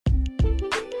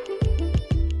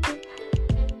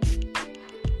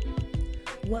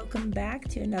welcome back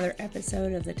to another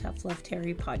episode of the Tough Love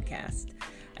Terry podcast.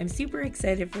 I'm super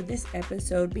excited for this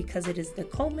episode because it is the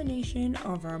culmination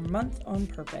of our month on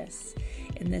purpose.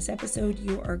 In this episode,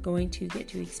 you are going to get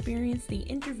to experience the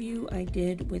interview I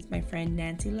did with my friend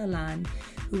Nancy Lalonde,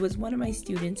 who was one of my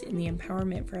students in the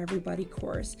Empowerment for Everybody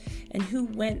course and who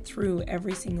went through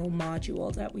every single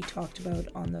module that we talked about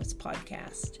on this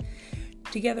podcast.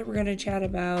 Together, we're going to chat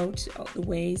about the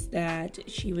ways that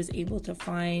she was able to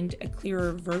find a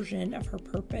clearer version of her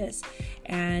purpose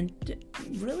and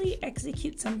really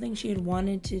execute something she had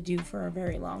wanted to do for a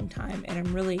very long time. And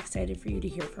I'm really excited for you to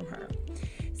hear from her.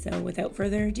 So without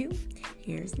further ado,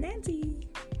 here's Nancy.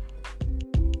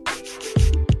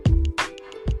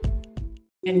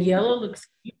 And yellow looks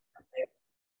cute.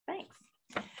 Thanks.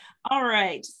 All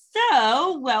right.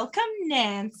 So welcome,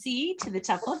 Nancy, to the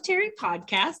Tough Love Terry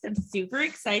podcast. I'm super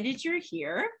excited you're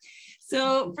here.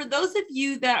 So for those of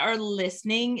you that are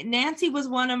listening, Nancy was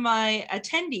one of my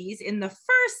attendees in the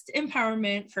first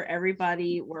Empowerment for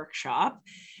Everybody workshop.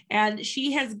 And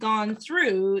she has gone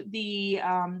through the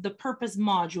purpose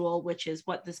module, which is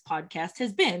what this podcast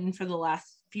has been for the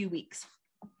last few weeks.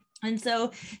 And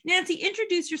so, Nancy,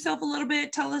 introduce yourself a little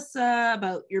bit. Tell us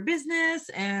about your business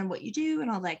and what you do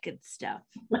and all that good stuff.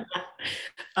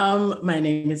 My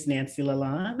name is Nancy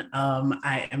Lalonde.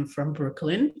 I am from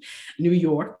Brooklyn, New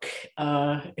York.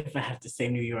 If I have to say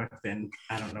New York, then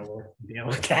I don't know where to deal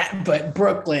with that, but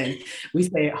Brooklyn, we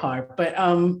say it hard. But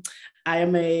I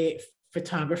am a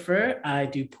photographer. I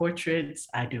do portraits.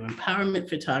 I do empowerment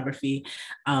photography.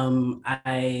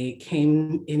 I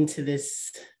came into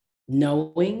this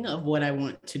knowing of what I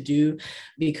want to do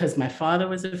because my father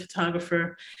was a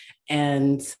photographer,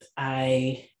 and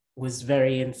I was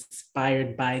very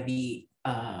inspired by the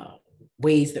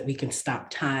ways that we can stop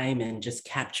time and just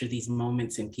capture these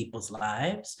moments in people's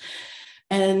lives.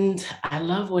 And I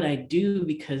love what I do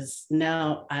because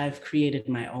now I've created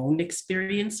my own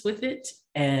experience with it,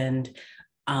 and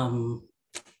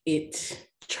it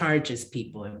charges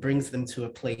people. It brings them to a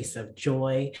place of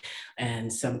joy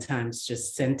and sometimes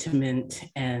just sentiment.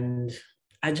 And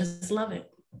I just love it.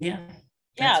 Yeah.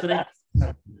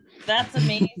 That's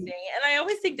amazing. And I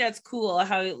always think that's cool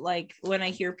how, like, when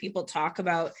I hear people talk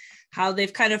about how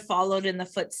they've kind of followed in the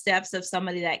footsteps of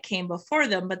somebody that came before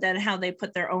them, but then how they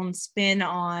put their own spin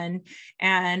on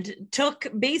and took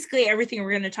basically everything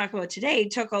we're going to talk about today,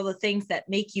 took all the things that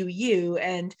make you you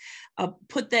and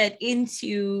put that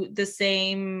into the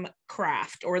same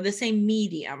craft or the same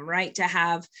medium, right? To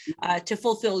have, to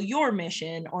fulfill your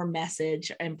mission or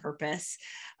message and purpose.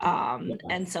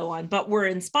 And so on, but we're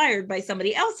inspired by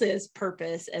somebody else's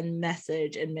purpose and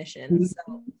message and mission.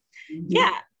 So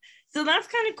yeah, so that's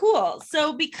kind of cool.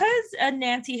 So because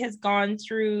Nancy has gone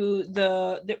through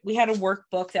we had a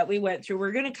workbook that we went through,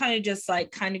 we're going to kind of just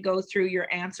go through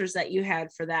your answers that you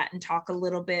had for that and talk a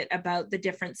little bit about the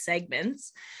different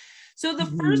segments. So the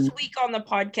first week on the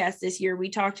podcast this year, we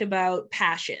talked about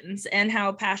passions and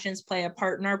how passions play a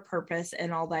part in our purpose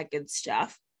and all that good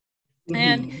stuff.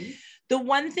 And the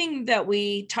one thing that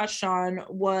we touched on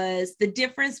was the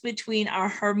difference between our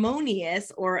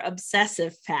harmonious or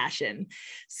obsessive passion.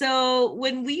 So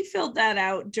when we filled that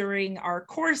out during our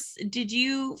course, did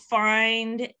you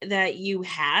find that you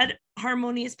had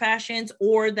harmonious passions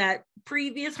or that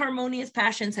previous harmonious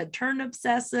passions had turned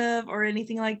obsessive or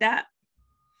anything like that?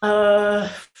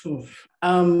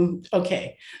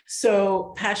 Okay.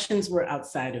 So passions were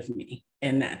outside of me.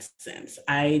 In that sense,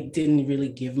 I didn't really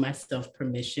give myself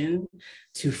permission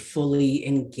to fully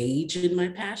engage in my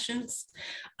passions.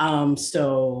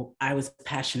 So I was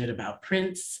passionate about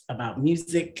Prince, about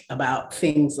music, about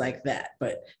things like that.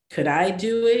 But could I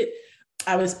do it?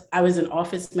 I was an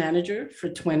office manager for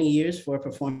 20 years for a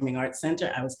performing arts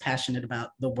center. I was passionate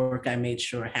about the work I made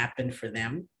sure happened for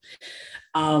them.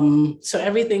 So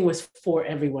everything was for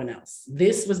everyone else.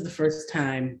 This was the first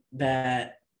time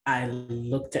that I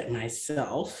looked at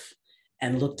myself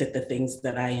and looked at the things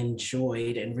that I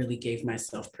enjoyed and really gave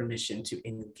myself permission to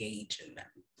engage in them.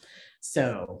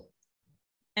 So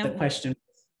the question.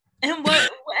 And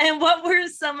what were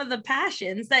some of the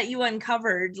passions that you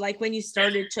uncovered, like when you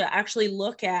started to actually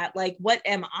look at, like, what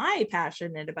am I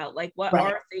passionate about? Like, what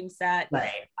are things that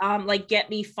like get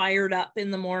me fired up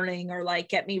in the morning or like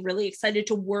get me really excited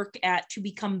to work at, to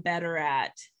become better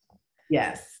at?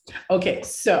 Yes. Okay.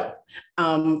 So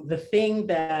the thing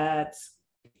that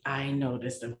I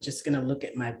noticed, I'm just going to look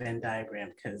at my Venn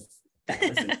diagram because that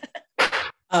wasn't.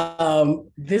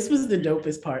 This was the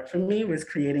dopest part for me, was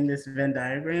creating this Venn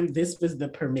diagram. This was the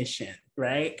permission,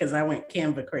 right? Because I went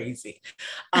Canva crazy.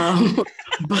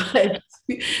 But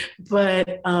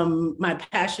But my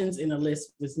passions in the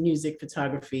list was music,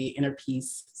 photography, inner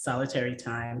peace, solitary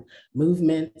time,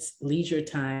 movements, leisure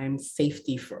time,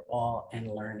 safety for all, and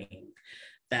learning.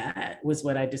 That was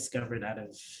what I discovered out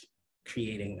of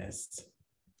creating this.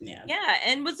 Yeah.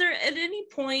 And was there at any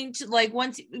point, like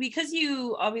once, because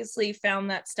you obviously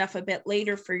found that stuff a bit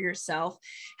later for yourself,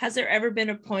 has there ever been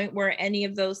a point where any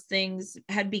of those things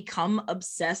had become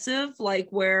obsessive, like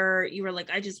where you were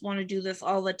like, I just want to do this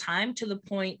all the time, to the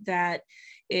point that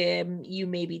you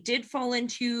maybe did fall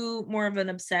into more of an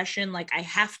obsession, like I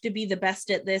have to be the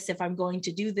best at this if I'm going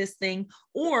to do this thing,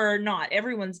 or not?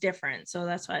 Everyone's different. So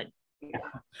that's what.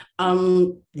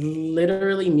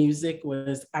 Literally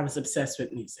I was obsessed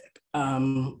with music.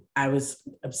 I was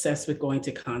obsessed with going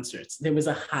to concerts. There was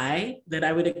a high that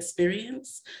I would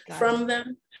experience from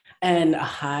them, and a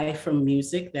high from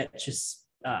music that just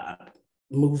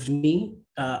moved me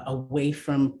away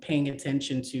from paying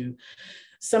attention to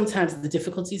sometimes the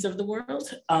difficulties of the world.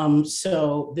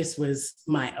 So this was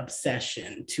my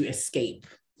obsession to escape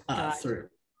through.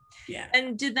 Yeah.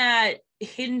 And did that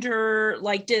hinder,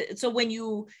 like, so when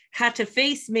you had to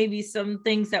face maybe some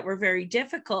things that were very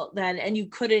difficult then, and you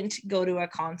couldn't go to a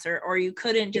concert, or you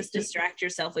couldn't just distract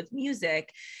yourself with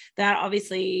music, that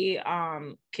obviously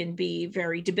can be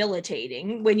very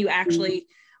debilitating when you actually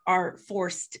are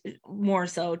forced more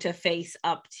so to face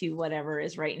up to whatever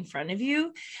is right in front of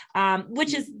you,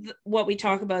 which is what we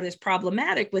talk about is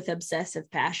problematic with obsessive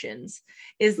passions,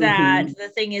 is that the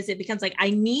thing is, it becomes like, I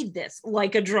need this,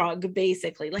 like a drug,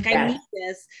 basically, like I need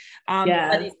this,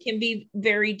 but it can be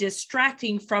very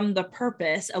distracting from the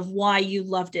purpose of why you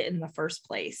loved it in the first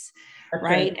place.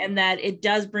 Right. And that it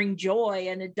does bring joy,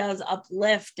 and it does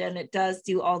uplift, and it does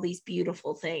do all these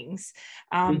beautiful things.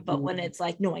 But when it's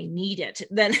like, no, I need it,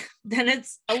 then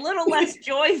it's a little less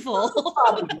joyful.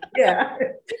 Yeah.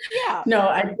 No,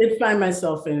 I did find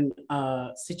myself in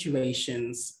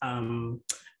situations,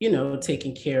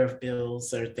 taking care of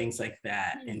bills or things like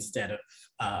that, instead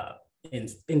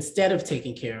of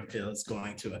taking care of bills,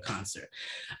 going to a concert.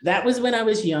 That was when I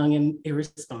was young and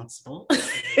irresponsible.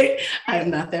 I am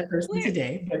not that person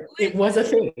today, but it was a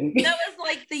thing. That was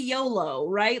like the YOLO,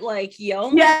 right? Like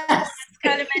yes.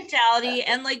 kind of mentality.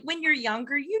 And like when you're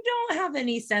younger, you don't have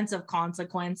any sense of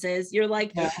consequences. You're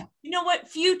like, you know what,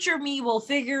 future me will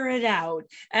figure it out.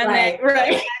 And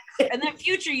and then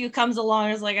future you comes along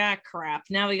and is like, crap,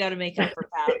 now we got to make up for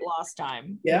that lost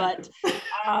time. But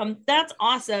that's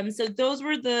awesome. So those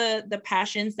were the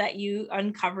passions that you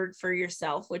uncovered for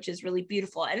yourself, which is really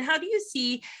beautiful. And how do you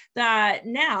see that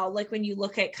now, like when you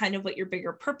look at kind of what your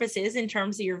bigger purpose is in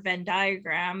terms of your Venn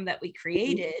diagram that we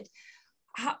created?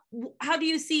 How do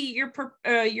you see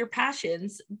your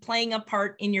passions playing a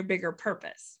part in your bigger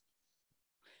purpose?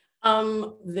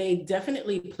 They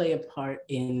definitely play a part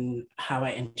in how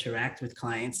I interact with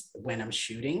clients when I'm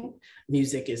shooting.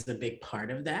 Music is a big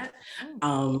part of that.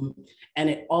 And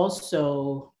it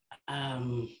also,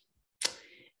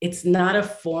 it's not a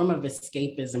form of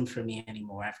escapism for me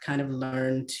anymore. I've kind of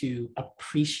learned to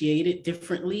appreciate it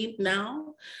differently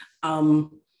now.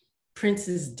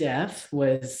 Prince's death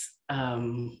was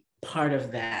part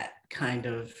of that kind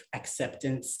of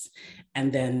acceptance,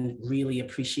 and then really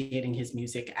appreciating his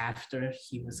music after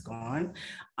he was gone.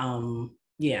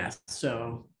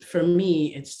 So for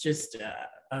me, it's just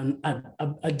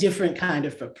a different kind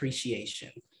of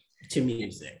appreciation to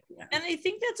music. And I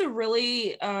think that's a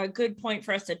really good point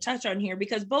for us to touch on here,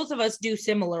 because both of us do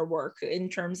similar work in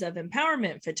terms of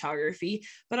empowerment photography.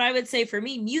 But I would say for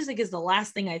me, music is the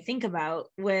last thing I think about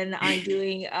when I'm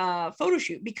doing a photo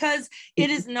shoot, because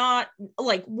it is not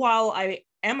like, while I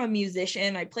am a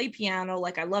musician, I play piano,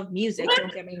 like I love music,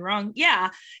 don't get me wrong.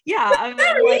 I'm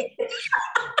like,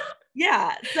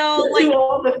 so like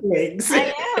all the things.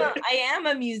 I am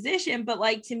a musician, but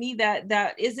like to me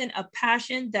that isn't a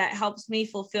passion that helps me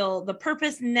fulfill the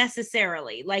purpose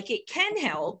necessarily. Like it can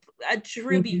help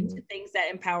attribute to things that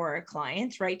empower a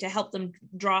client, right, to help them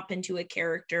drop into a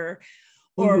character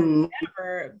or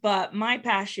whatever. But my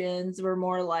passions were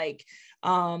more like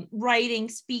writing,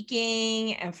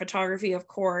 speaking, and photography. Of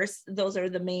course, those are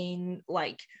the main,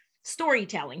 like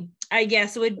storytelling, I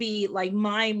guess, would be like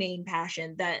my main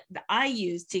passion that I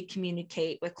use to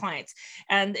communicate with clients.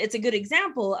 And it's a good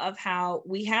example of how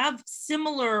we have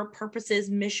similar purposes,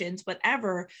 missions,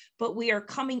 whatever, but we are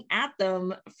coming at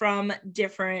them from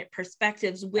different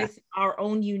perspectives with our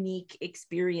own unique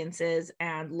experiences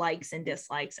and likes and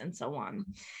dislikes and so on.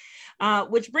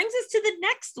 Which brings us to the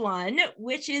next one,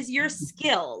 which is your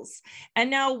skills.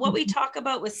 And now what we talk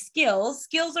about with skills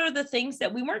are the things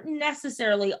that we weren't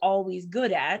necessarily always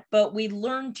good at, but we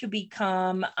learn to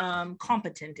become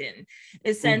competent in,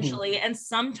 essentially. And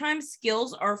sometimes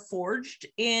skills are forged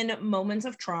in moments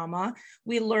of trauma.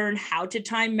 We learn how to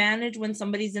time manage when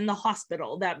somebody's in the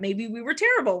hospital, that maybe we were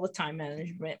terrible with time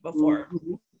management before.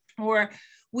 Or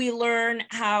we learn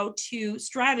how to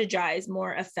strategize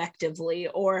more effectively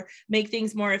or make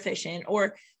things more efficient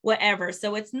or whatever.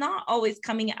 So it's not always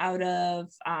coming out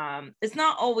of, it's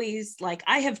not always like,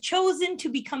 I have chosen to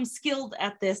become skilled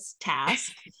at this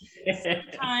task.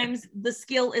 Sometimes the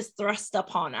skill is thrust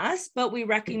upon us, but we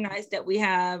recognize that we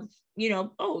have, you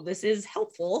know, oh, this is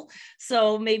helpful.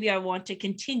 So maybe I want to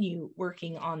continue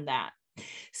working on that.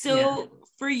 So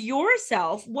for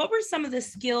yourself, what were some of the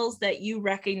skills that you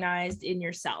recognized in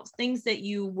yourself, things that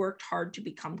you worked hard to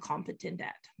become competent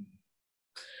at?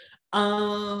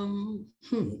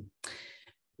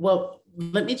 Well,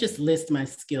 let me just list my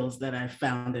skills that I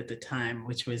found at the time,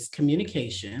 which was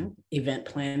communication, event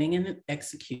planning and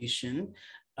execution,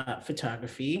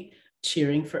 photography,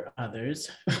 cheering for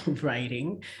others,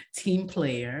 writing, team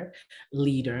player,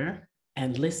 leader,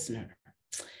 and listener.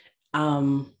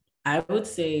 I would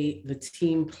say the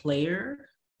team player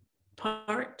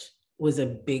part was a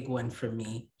big one for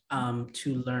me,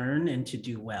 to learn and to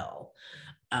do well.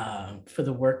 For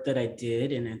the work that I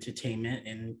did in entertainment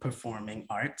and performing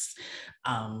arts,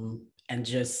 and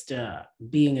just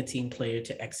being a team player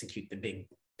to execute the big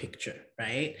picture,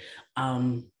 right?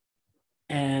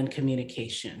 And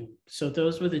communication. So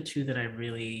those were the two that I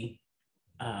really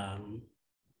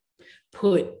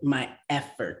put my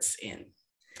efforts in.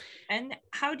 And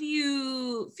how do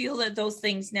you feel that those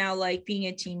things now, like being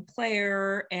a team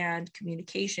player and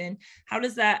communication, how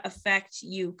does that affect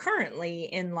you currently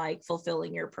in like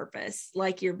fulfilling your purpose,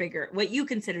 like your bigger, what you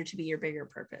consider to be your bigger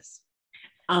purpose?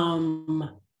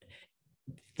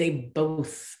 They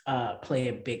both play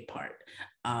a big part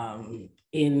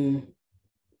in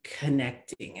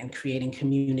connecting and creating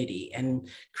community and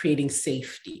creating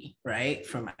safety, right?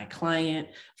 For my client,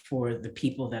 for the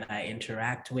people that I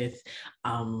interact with,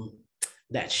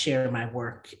 that share my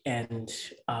work and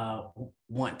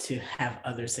want to have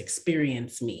others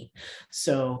experience me.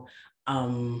 So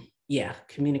yeah,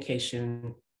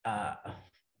 communication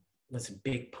was a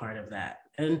big part of that.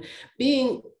 And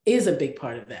is a big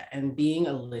part of that. And being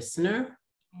a listener,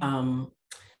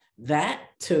 that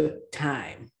took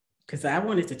time, because I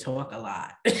wanted to talk a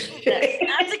lot.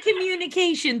 That's a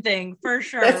communication thing for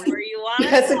sure. Where you want to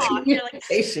that's talk, a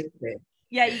communication thing.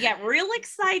 Yeah, you get real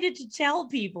excited to tell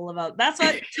people about. That's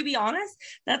what, to be honest,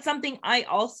 that's something I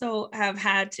also have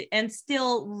had to, and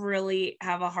still really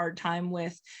have a hard time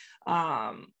with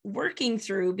working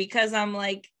through, because I'm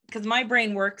like, because my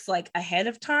brain works like ahead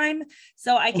of time.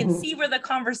 So I can see where the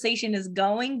conversation is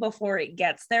going before it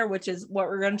gets there, which is what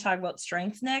we're going to talk about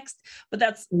strengths next. But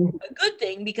that's a good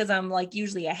thing, because I'm like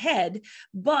usually ahead.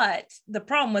 But the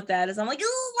problem with that is I'm like,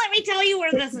 oh, let me tell you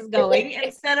where this is going,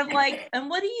 instead of like, and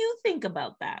what do you think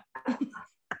about that?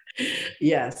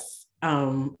 Yes.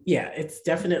 Yeah, it's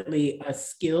definitely a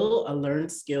skill, a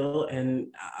learned skill.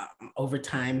 And over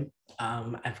time,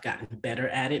 I've gotten better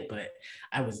at it, but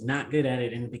I was not good at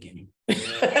it in the beginning.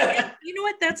 You know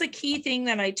what? That's a key thing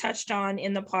that I touched on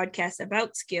in the podcast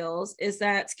about skills, is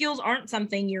that skills aren't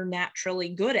something you're naturally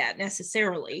good at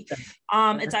necessarily.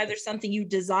 It's either something you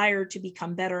desire to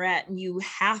become better at, and you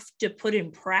have to put in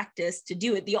practice to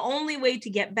do it. The only way to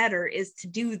get better is to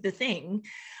do the thing.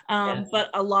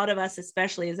 But a lot of us,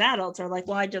 especially as adults, are like,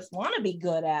 well, I just want to be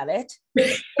good at it.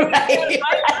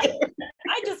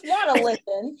 I just want to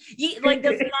listen. Like,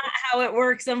 that's not how it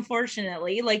works,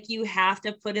 unfortunately. Like, you have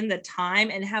to put in the time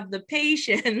and have the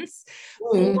patience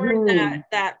for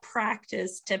that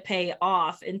practice to pay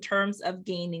off in terms of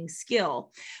gaining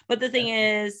skill. But the thing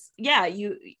is, yeah,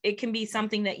 it can be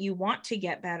something that you want to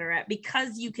get better at,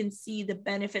 because you can see the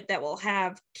benefit that will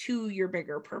have to your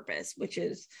bigger purpose, which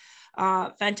is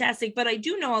fantastic. But I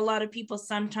do know a lot of people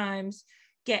sometimes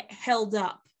get held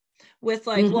up with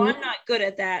like, well, I'm not good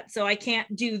at that, so I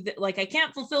can't do that. Like, I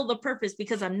can't fulfill the purpose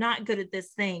because I'm not good at this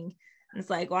thing. And it's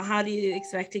like, well, how do you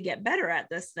expect to get better at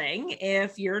this thing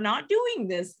if you're not doing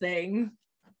this thing?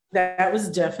 That was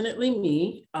definitely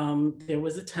me. There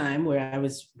was a time where I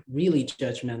was really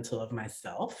judgmental of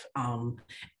myself.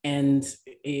 And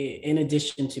in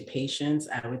addition to patience,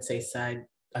 I would say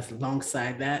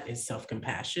alongside that is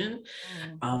self-compassion.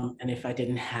 And if I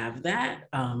didn't have that,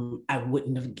 I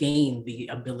wouldn't have gained the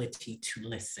ability to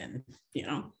listen, you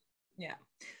know? Yeah.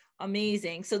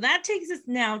 Amazing. So that takes us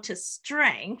now to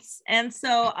strengths. And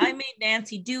so I made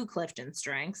Nancy do Clifton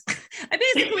Strengths. I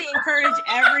basically encourage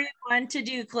everyone to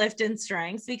do Clifton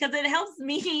Strengths because it helps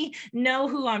me know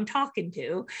who I'm talking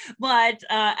to. But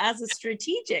as a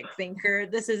strategic thinker,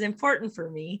 this is important for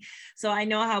me. So I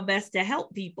know how best to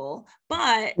help people.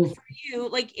 But for you,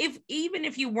 like even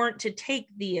if you weren't to take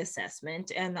the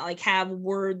assessment and like have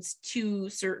words to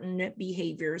certain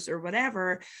behaviors or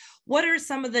whatever, what are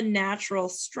some of the natural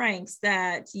strengths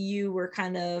that you were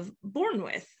kind of born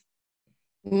with?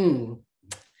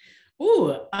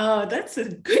 That's a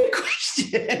good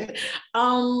question.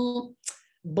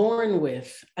 Born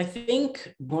with,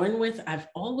 I've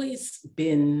always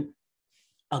been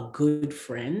a good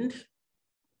friend.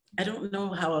 I don't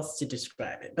know how else to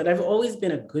describe it, but I've always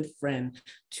been a good friend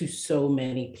to so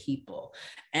many people.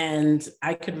 And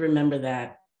I could remember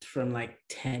that from like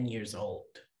 10 years old,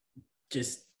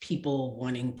 just people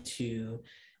wanting to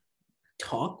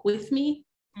talk with me.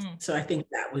 So I think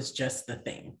that was just the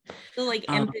thing. So like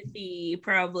empathy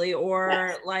probably,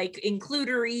 or like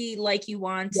includery, like you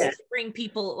want to bring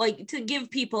people, like to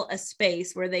give people a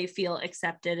space where they feel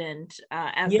accepted and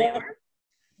as they are.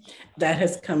 That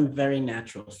has come very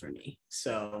natural for me.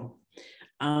 So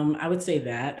I would say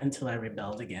that until I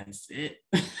rebelled against it.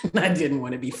 I didn't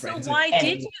want to be friends.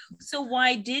 So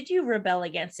why did you rebel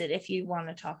against it, if you want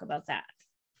to talk about that?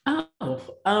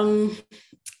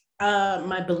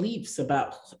 My beliefs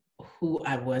about who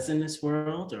I was in this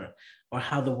world, or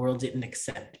how the world didn't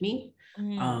accept me.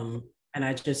 And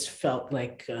I just felt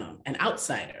like an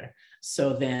outsider.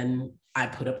 So then I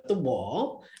put up the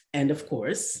wall, and of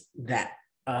course that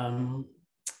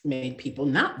made people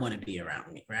not want to be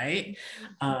around me, right?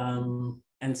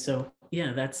 And so,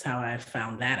 yeah, that's how I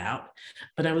found that out.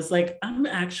 But I was like, I'm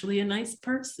actually a nice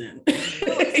person.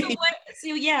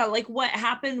 Like what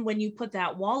happened when you put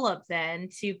that wall up then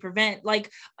to prevent,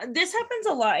 like this happens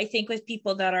a lot, I think, with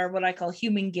people that are what I call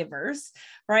human givers,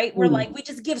 right? We're like, we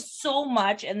just give so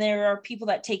much, and there are people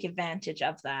that take advantage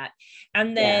of that.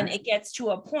 And then it gets to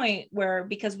a point where,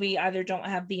 because we either don't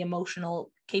have the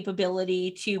emotional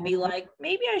capability to be like,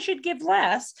 maybe I should give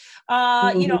less,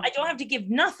 I don't have to give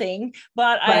nothing,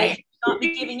 but I should not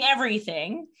be giving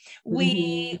everything.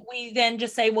 We then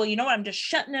just say, well, you know what, I'm just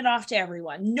shutting it off to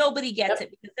everyone. Nobody gets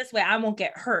it, because this way I won't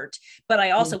get hurt, but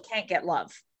I also can't get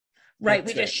love, right?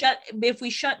 If we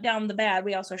shut down the bad,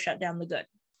 we also shut down the good.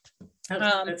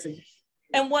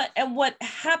 And what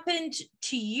happened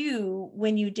to you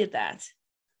when you did that?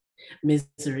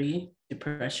 Misery,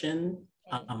 depression,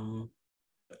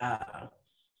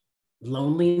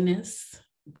 loneliness,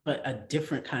 but a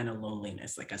different kind of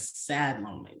loneliness, like a sad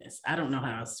loneliness. I don't know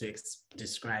how else to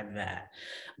describe that,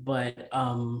 but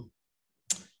I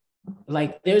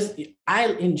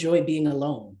enjoy being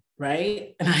alone,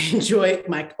 right? And I enjoy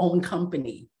my own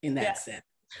company in that sense.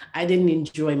 I didn't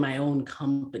enjoy my own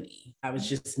company. I was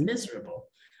just miserable.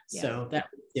 So that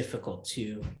was difficult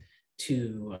to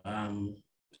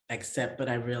accept, but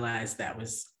I realized that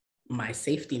was my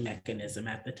safety mechanism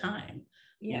at the time.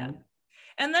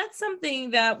 And that's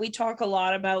something that we talk a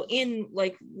lot about in,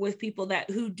 like, with people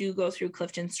who do go through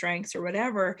Clifton Strengths or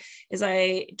whatever, is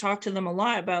I talk to them a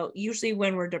lot about, usually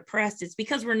when we're depressed, it's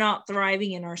because we're not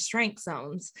thriving in our strength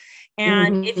zones.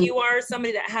 And if you are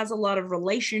somebody that has a lot of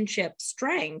relationship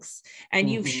strengths and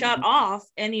you've shut off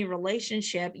any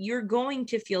relationship, you're going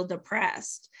to feel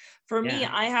depressed. For me,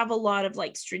 I have a lot of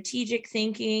like strategic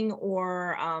thinking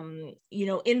or,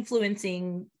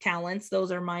 influencing talents.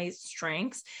 Those are my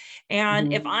strengths.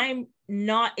 And if I'm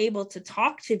not able to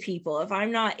talk to people, if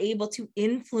I'm not able to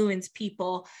influence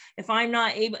people, if I'm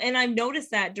not able, and I've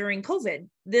noticed that during COVID,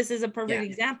 this is a perfect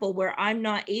example where I'm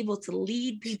not able to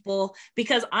lead people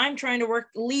because I'm trying to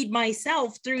lead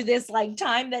myself through this like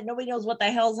time that nobody knows what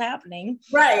the hell's happening.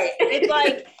 Right. It's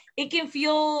like,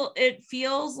 it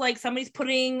feels like somebody's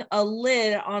putting a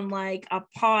lid on like a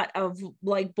pot of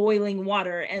like boiling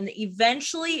water, and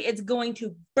eventually it's going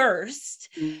to burst.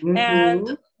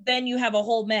 And then you have a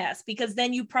whole mess, because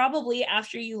then you probably,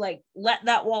 after you like let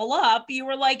that wall up, you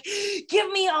were like, give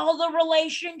me all the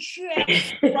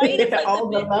relationships, right? It's like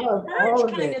all the love, all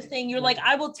of kind of thing. You're like,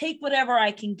 I will take whatever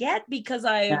I can get because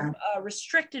I've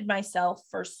restricted myself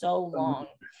for so long.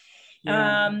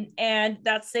 And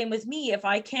that's same with me. If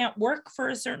I can't work for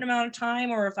a certain amount of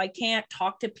time, or if I can't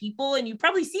talk to people, and you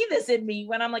probably see this in me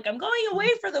when I'm like, I'm going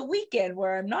away for the weekend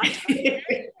where I'm not talking to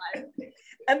anyone.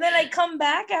 And then I come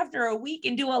back after a week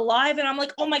and do a live, and I'm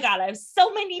like, oh my God, I have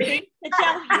so many things to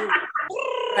tell you.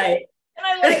 Right. And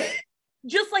I like,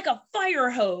 just like a fire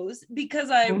hose, because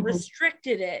I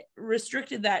restricted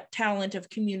that talent of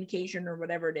communication or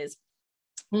whatever it is.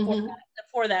 Mm-hmm.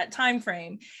 for that time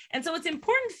frame. And so it's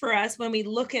important for us when we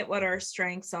look at what our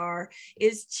strengths are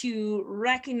is to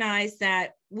recognize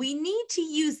that we need to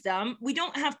use them. We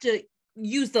don't have to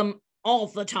use them all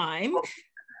the time.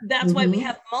 That's why we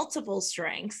have multiple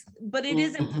strengths, but it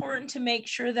is important to make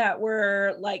sure that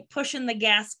we're like pushing the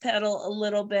gas pedal a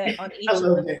little bit on each a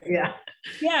little bit, yeah.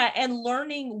 Yeah, and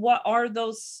learning what are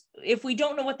those. If we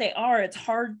don't know what they are, it's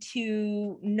hard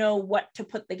to know what to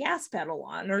put the gas pedal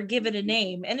on or give it a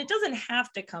name. And it doesn't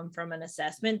have to come from an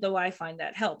assessment, though I find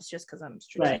that helps just because I'm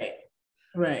strategic.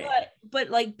 Right.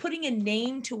 But like putting a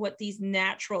name to what these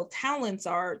natural talents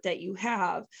are that you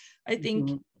have, I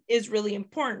think is really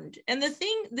important. And the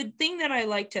thing that I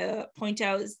like to point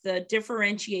out is the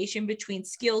differentiation between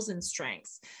skills and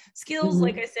strengths. Skills,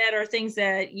 like I said, are things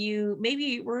that you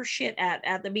maybe were shit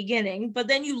at the beginning, but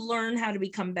then you learn how to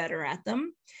become better at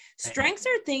them. Strengths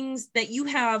are things that you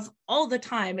have all the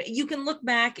time. You can look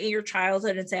back at your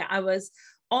childhood and say, I was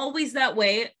always that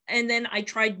way, and then I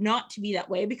tried not to be that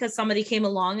way because somebody came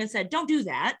along and said, don't do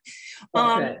that.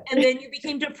 And then you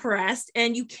became depressed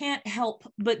and you can't help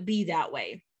but be that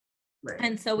way.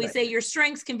 And so we say your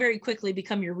strengths can very quickly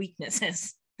become your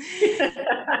weaknesses.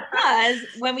 Because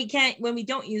when we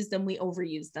don't use them, we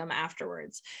overuse them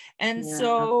afterwards. And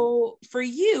so for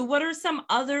you, what are some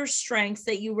other strengths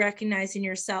that you recognize in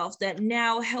yourself that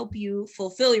now help you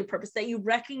fulfill your purpose, that you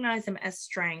recognize them as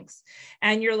strengths?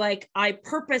 And you're like, I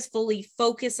purposefully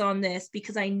focus on this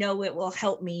because I know it will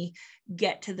help me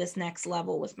get to this next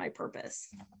level with my purpose.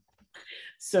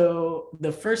 So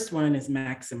the first one is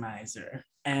maximizer.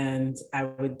 And I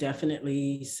would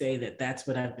definitely say that that's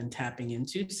what I've been tapping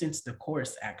into since the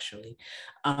course, actually.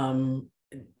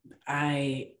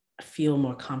 I feel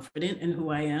more confident in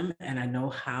who I am, and I know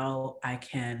how I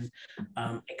can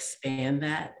expand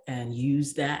that and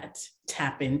use that,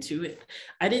 tap into it.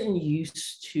 I didn't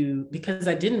used to, because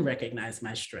I didn't recognize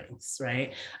my strengths,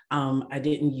 right? I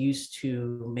didn't used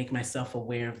to make myself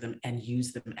aware of them and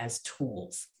use them as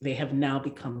tools. They have now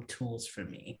become tools for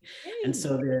me. And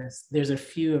so there's a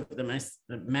few of them: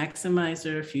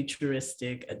 maximizer,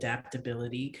 futuristic,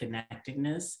 adaptability,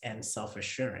 connectedness, and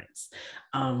self-assurance.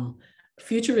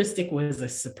 Futuristic was a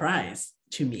surprise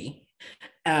to me,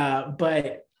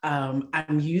 but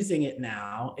I'm using it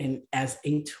now as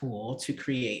a tool to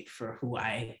create for who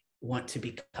I want to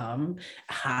become,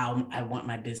 how I want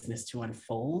my business to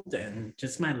unfold, and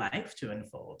just my life to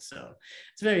unfold. So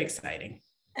it's very exciting.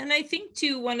 And I think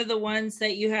too, one of the ones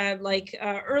that you had like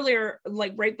earlier,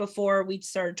 like right before we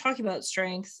started talking about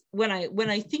strengths, when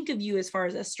I think of you as far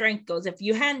as a strength goes, if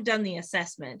you hadn't done the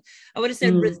assessment, I would have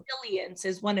said resilience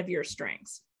is one of your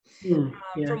strengths. Yes.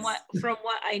 From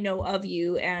what I know of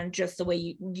you and just the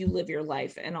way you live your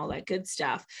life and all that good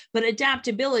stuff. But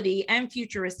adaptability and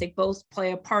futuristic both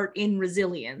play a part in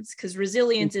resilience, because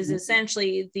resilience is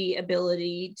essentially the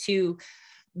ability to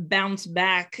bounce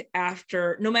back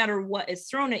after no matter what is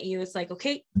thrown at you. It's like,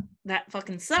 okay, that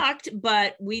fucking sucked,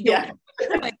 but we don't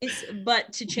have a choice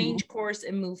but to change course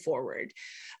and move forward.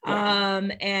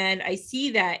 And I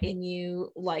see that in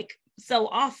you like so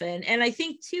often. And I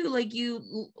think too, like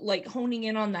you like honing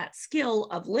in on that skill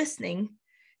of listening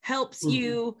helps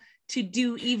you to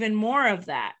do even more of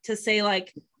that, to say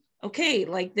like, okay,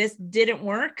 like this didn't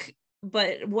work,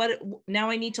 but what now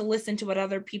I need to listen to what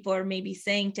other people are maybe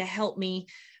saying to help me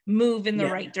move in the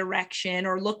right direction,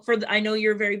 or look for I know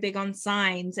you're very big on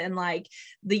signs and like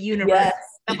the universe,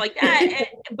 stuff like that.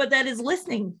 But that is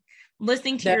listening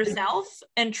to yourself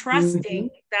and trusting.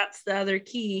 That's the other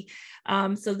key.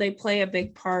 So they play a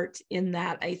big part in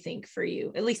that, I think, for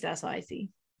you. At least that's what I see.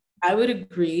 I would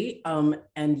agree.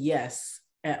 And yes,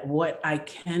 what I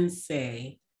can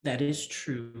say that is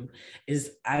true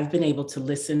is I've been able to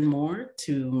listen more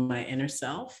to my inner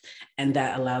self, and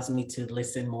that allows me to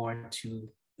listen more to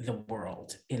the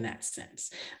world in that sense,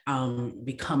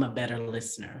 become a better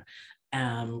listener,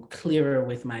 clearer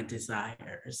with my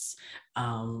desires,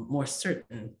 more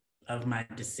certain of my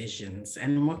decisions,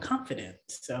 and more confident.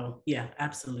 So yeah,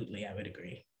 absolutely, I would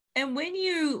agree. And when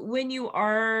you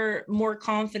are more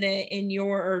confident in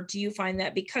or do you find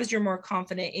that because you're more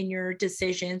confident in your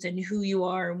decisions and who you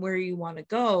are and where you want to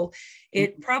go,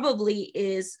 it probably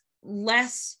is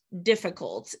less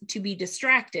difficult to be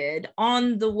distracted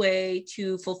on the way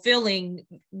to fulfilling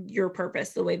your purpose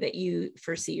the way that you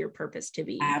foresee your purpose to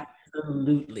be?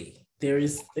 Absolutely. There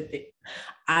is,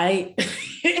 let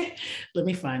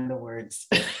me find the words,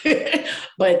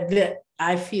 but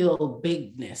I feel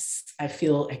bigness, I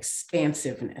feel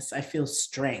expansiveness, I feel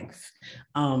strength.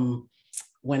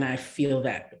 when I feel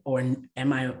that, or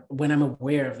when I'm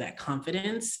aware of that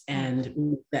confidence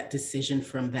and that decision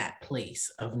from that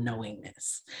place of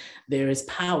knowingness. There is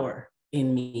power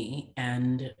in me,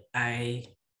 and I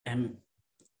am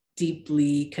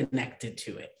deeply connected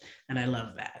to it. And I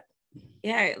love that.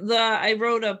 Yeah, I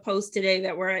wrote a post today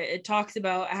that where it talks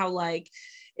about how like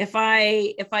if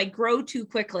I grow too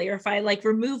quickly, or if I like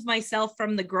remove myself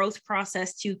from the growth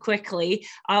process too quickly,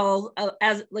 I'll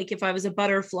as like if I was a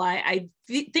butterfly, I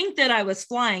think that I was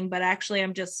flying, but actually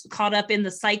I'm just caught up in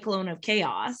the cyclone of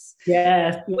chaos.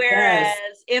 Yes. Whereas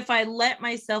Yes. if I let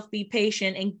myself be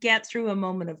patient and get through a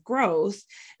moment of growth,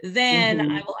 then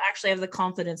I will actually have the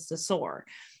confidence to soar.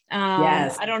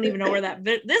 Yes. I don't even know where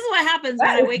this is what happens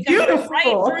That when I wake beautiful. up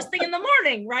right first thing in the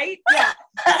morning, right? Yeah.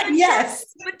 Yes.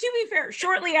 But to be fair,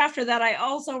 shortly after that, I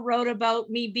also wrote about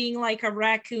me being like a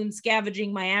raccoon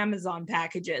scavenging my Amazon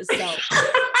packages. So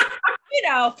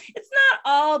it's not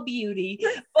all beauty,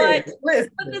 but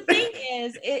the thing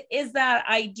is that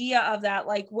idea of that,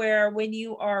 like where when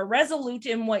you are resolute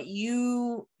in what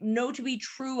you know to be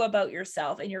true about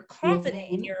yourself, and you're confident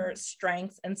in your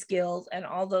strengths and skills and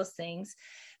all those things,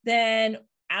 then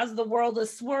as the world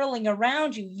is swirling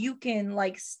around you, you can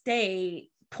like stay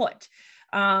put,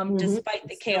 despite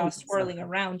the chaos swirling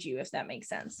around you, if that makes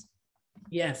sense.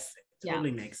 Yes, it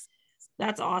totally makes sense.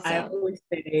 That's awesome. I always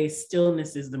say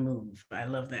stillness is the move. I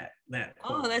love that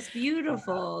quote. Oh, that's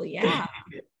beautiful. Yeah.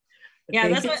 Yeah,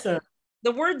 that's what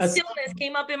the word stillness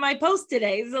came up in my post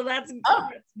today. So that's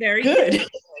very good.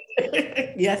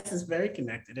 Yes, it's very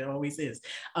connected. It always is.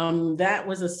 That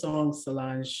was a song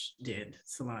Solange,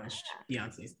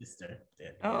 Beyonce's sister,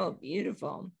 did. Oh,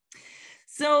 beautiful.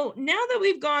 So now that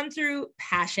we've gone through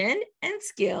passion and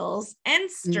skills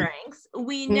and strengths,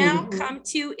 we now come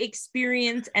to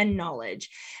experience and knowledge.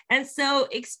 And so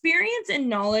experience and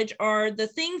knowledge are the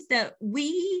things that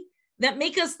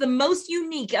make us the most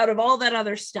unique out of all that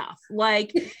other stuff.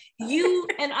 Like you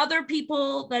and other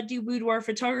people that do boudoir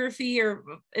photography or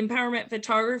empowerment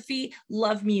photography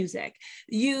love music.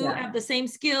 You have the same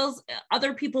skills.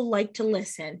 Other people like to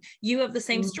listen. You have the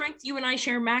same strength. You and I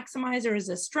share Maximizer as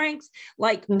a strength.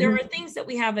 Like there are things that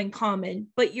we have in common,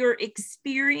 but your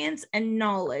experience and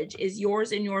knowledge is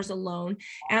yours and yours alone.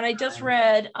 And I just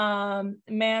read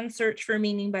Man's Search for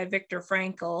Meaning by Viktor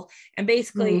Frankl. And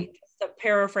basically, to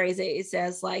paraphrase it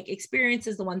says like experience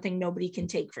is the one thing nobody can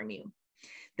take from you.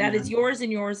 That is yours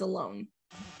and yours alone.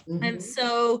 And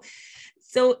so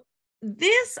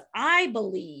this, I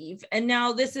believe, and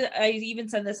now this is, I even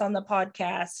said this on the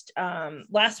podcast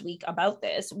last week about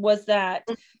this, was that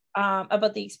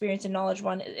about the experience and knowledge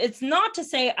one. It's not to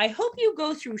say, I hope you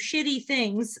go through shitty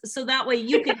things so that way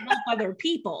you can help other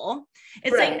people.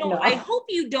 It's like, no, I hope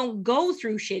you don't go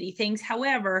through shitty things.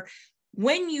 However,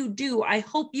 when you do, I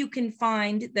hope you can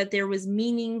find that there was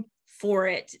meaning for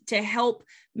it to help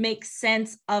make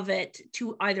sense of it,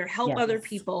 to either help other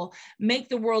people, make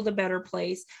the world a better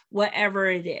place, whatever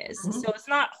it is. So it's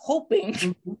not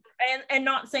hoping and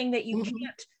not saying that you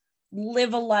can't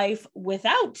live a life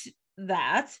without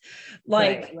that.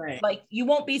 Like you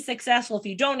won't be successful if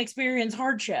you don't experience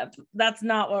hardship. That's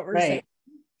not what we're saying.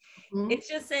 It's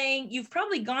just saying you've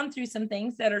probably gone through some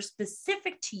things that are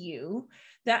specific to you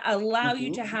that allow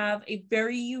you to have a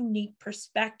very unique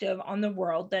perspective on the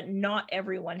world that not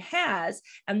everyone has.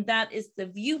 And that is the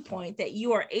viewpoint that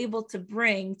you are able to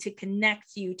bring to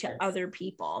connect you to other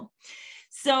people.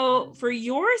 So for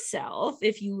yourself,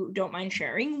 if you don't mind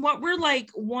sharing, what we're like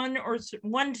 1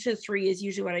 to 3 is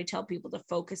usually what I tell people to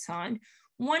focus on.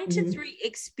 1 to 3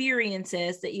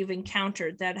 experiences that you've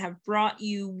encountered that have brought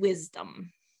you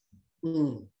wisdom.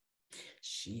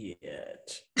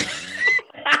 Shit.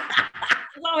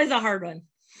 It's always a hard one.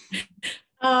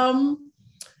 I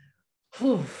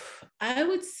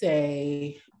would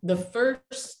say the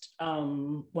first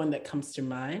one that comes to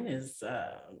mind is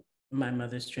my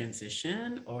mother's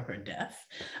transition, or her death,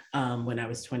 when I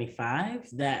was 25.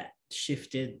 That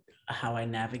shifted how I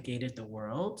navigated the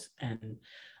world, and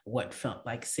what felt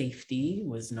like safety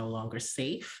was no longer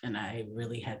safe, and I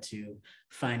really had to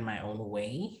find my own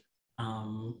way.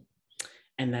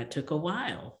 And that took a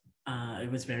while. It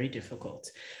was very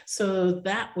difficult. So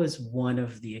that was one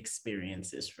of the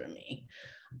experiences for me.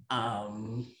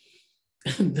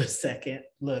 The second,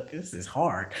 look, this is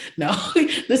hard. No,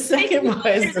 the second was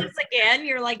this again.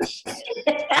 You're like,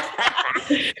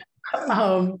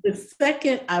 the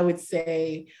second, I would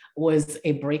say, was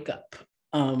a breakup.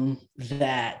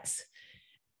 That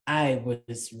I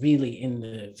was really in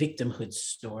the victimhood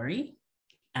story.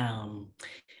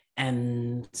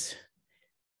 And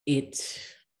it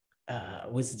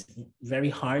was very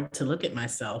hard to look at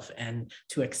myself and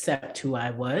to accept who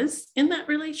I was in that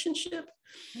relationship.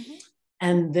 Mm-hmm.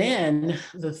 And then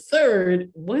the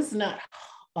third was not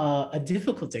a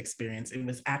difficult experience. It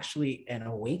was actually an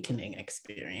awakening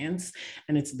experience.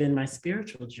 And it's been my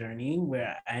spiritual journey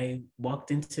where I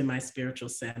walked into my spiritual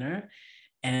center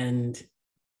and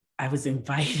I was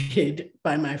invited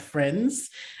by my friends,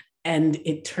 and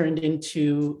it turned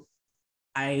into,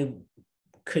 I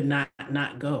could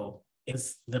not go. It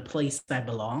was the place I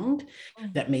belonged,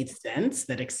 that made sense,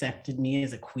 that accepted me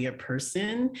as a queer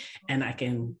person, and I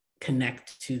can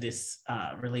connect to this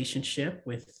relationship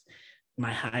with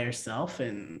my higher self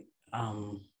and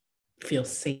feel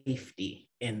safety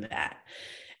in that.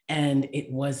 And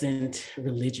it wasn't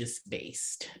religious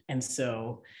based. And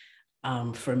so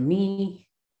for me,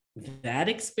 that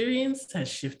experience has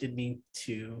shifted me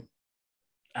to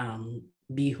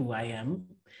be who I am,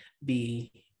 be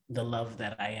the love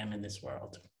that I am in this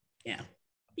world. Yeah.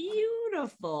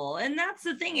 Beautiful. And that's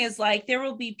the thing, is like, there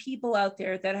will be people out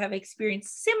there that have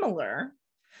experienced similar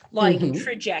like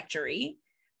trajectory,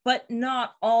 but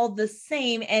not all the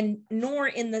same, and nor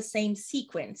in the same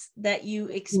sequence that you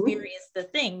experience the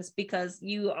things, because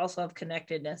you also have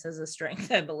connectedness as a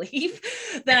strength, I believe,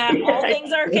 that all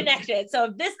things are connected. So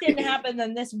if this didn't happen,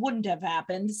 then this wouldn't have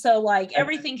happened. So like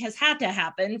everything has had to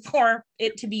happen for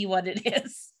it to be what it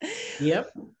is.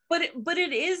 Yep. But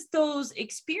it is those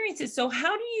experiences. So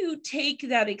how do you take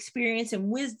that experience and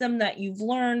wisdom that you've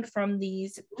learned from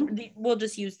we'll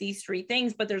just use these three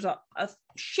things, but there's a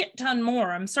shit ton more,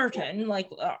 I'm certain, like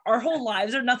our whole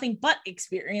lives are nothing but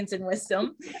experience and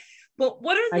wisdom. But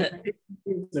what are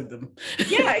of them?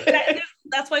 Yeah,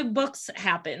 that's why books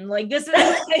happen. Like this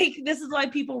is why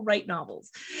people write novels.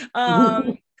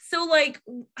 So like,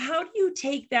 how do you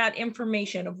take that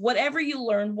information of whatever you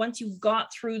learned once you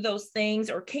got through those things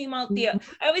or came out I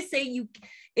always say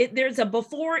there's a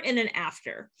before and an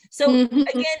after. So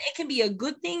again, it can be a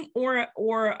good thing or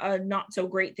a not so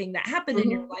great thing that happened in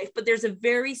your life, but there's a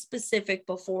very specific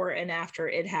before and after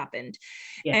it happened.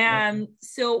 And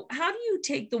so how do you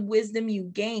take the wisdom you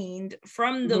gained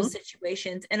from those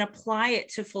situations and apply it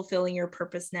to fulfilling your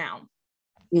purpose now?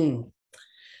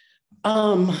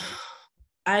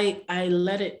 I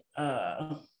let it,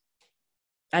 I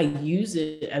use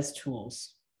it as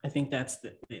tools. I think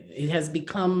it has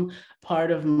become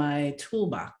part of my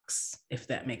toolbox, if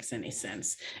that makes any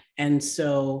sense. And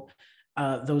so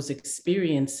those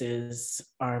experiences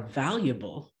are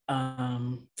valuable.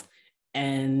 And,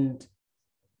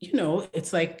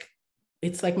 it's like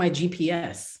my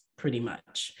GPS, pretty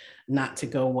much, not to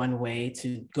go one way,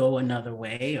 to go another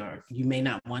way, or you may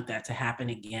not want that to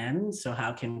happen again. So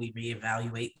how can we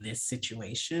reevaluate this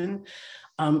situation?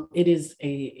 It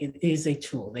is a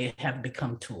tool. They have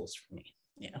become tools for me.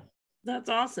 Yeah. That's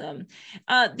awesome.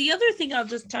 The other thing I'll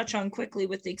just touch on quickly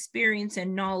with the experience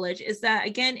and knowledge is that,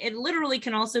 again, it literally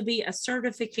can also be a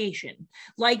certification.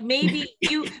 Like maybe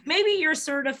you're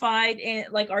certified in,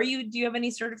 like, do you have any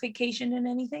certification in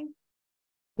anything?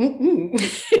 No.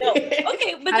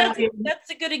 Okay, but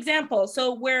that's a good example.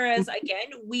 So whereas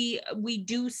again, we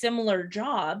do similar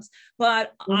jobs,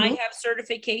 but I have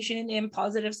certification in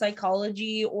positive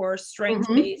psychology or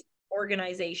strength-based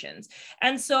organizations.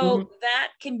 And so that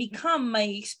can become my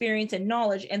experience and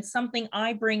knowledge and something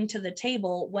I bring to the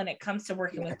table when it comes to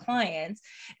working with clients,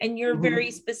 and your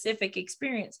very specific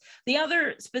experience. The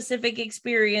other specific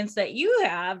experience that you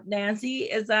have, Nancy,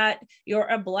 is that you're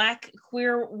a Black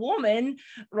queer woman,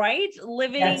 right?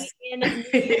 Living in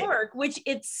New York, which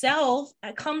itself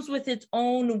comes with its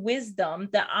own wisdom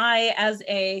that I, as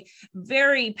a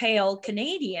very pale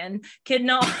Canadian,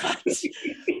 cannot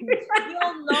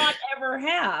will not ever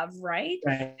have, right?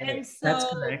 And so that's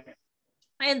correct.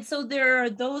 And so there are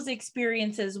those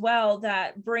experiences as well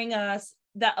that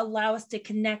allow us to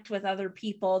connect with other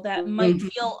people that might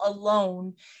feel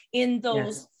alone in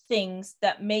those things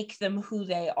that make them who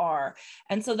they are.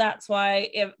 And so that's why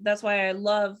I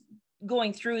love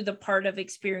going through the part of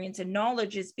experience and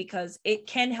knowledge, is because it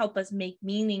can help us make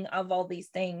meaning of all these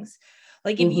things.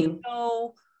 Like if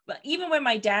but even when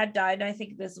my dad died, and I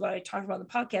think this is what I talked about in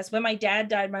the podcast, when my dad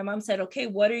died, my mom said, okay,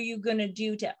 what are you going to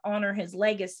do to honor his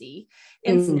legacy?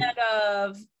 Instead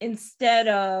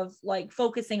of like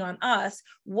focusing on us,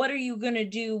 what are you going to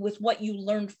do with what you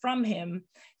learned from him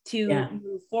to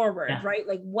move forward, right?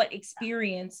 Like, what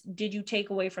experience did you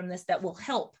take away from this that will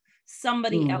help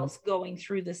somebody else going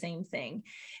through the same thing?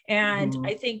 And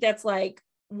I think that's like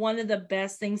one of the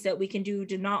best things that we can do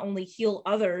to not only heal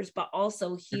others, but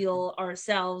also heal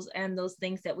ourselves and those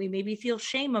things that we maybe feel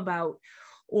shame about,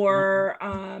 or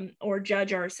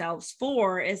judge ourselves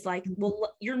for is like,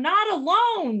 well, you're not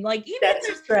alone. Like, even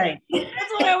that's right.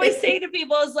 that's what I always say to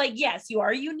people is like, yes, you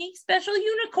are a unique, special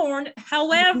unicorn.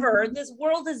 However, this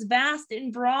world is vast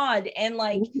and broad. And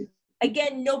like,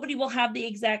 again, nobody will have the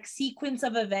exact sequence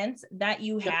of events that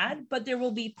you had, but there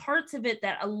will be parts of it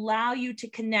that allow you to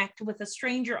connect with a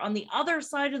stranger on the other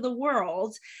side of the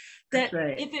world, that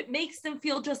if it makes them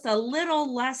feel just a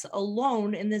little less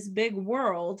alone in this big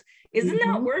world, isn't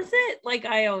that worth it? Like,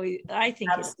 I think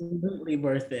absolutely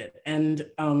worth it. And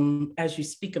as you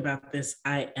speak about this,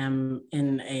 I am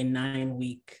in a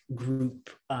 9-week group,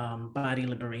 body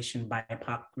liberation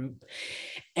BIPOC group.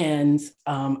 And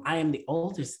I am the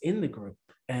oldest in the group.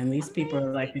 And these people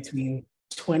are like between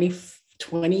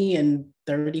 20 and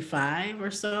 35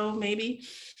 or so, maybe.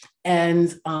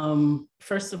 And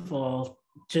first of all,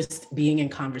 just being in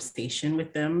conversation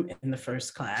with them in the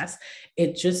first class,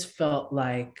 it just felt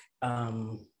like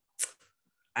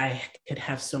I could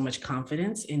have so much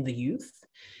confidence in the youth,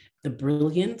 the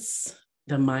brilliance,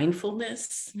 the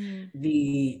mindfulness,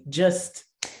 the just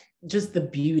the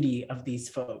beauty of these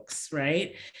folks,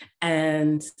 right?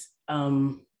 And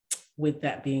with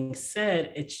that being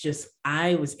said, it's just,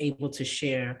 I was able to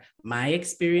share my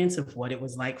experience of what it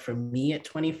was like for me at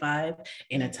 25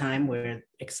 in a time where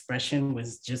expression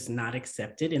was just not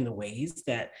accepted in the ways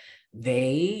that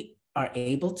they are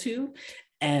able to.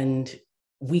 And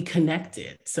we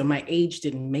connected. So my age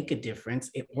didn't make a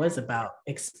difference. It was about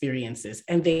experiences,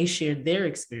 and they shared their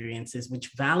experiences,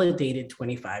 which validated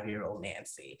 25-year-old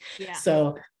Nancy. Yeah.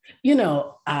 So, you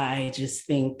know, I just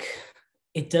think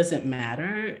it doesn't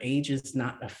matter. Age is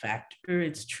not a factor.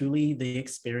 It's truly the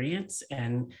experience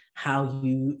and how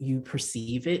you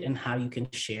perceive it and how you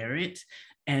can share it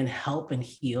and help and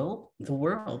heal the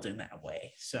world in that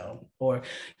way. So, or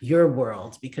your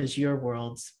world, because your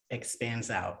world expands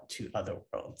out to other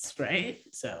worlds, right?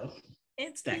 So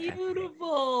it's that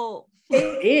beautiful. Kind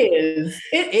of it is.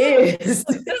 It is.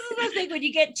 This is the thing, when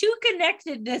you get two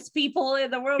connectedness people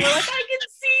in the world, we're like, I can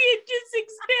see it just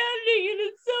expanding, and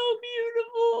it's so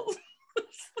beautiful.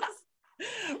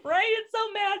 Right? It's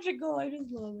so magical. I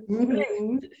just love it.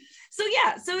 Mm-hmm. So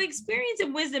yeah, so experience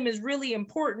and wisdom is really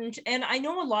important. And I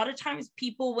know a lot of times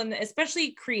people, when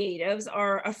especially creatives,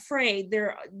 are afraid,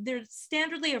 they're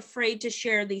standardly afraid to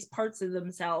share these parts of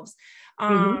themselves,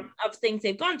 of things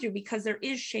they've gone through, because there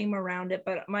is shame around it.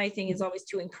 But my thing is always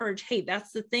to encourage, hey,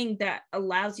 that's the thing that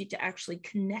allows you to actually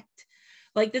connect.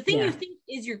 Like, the thing you think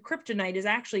is your kryptonite is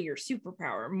actually your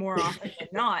superpower more often than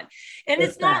not. And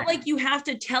it's not like you have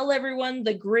to tell everyone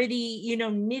the gritty, you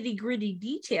know, nitty gritty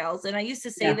details. And I used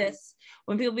to say this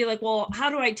when people be like, well, how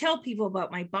do I tell people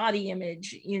about my body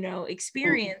image, you know,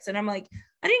 experience? And I'm like,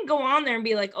 I didn't go on there and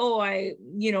be like, oh, I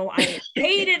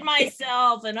hated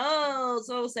myself and oh,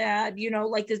 so sad, you know,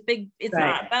 like this big, it's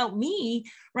not about me.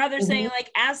 Rather saying, like,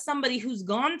 as somebody who's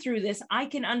gone through this, I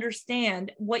can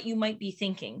understand what you might be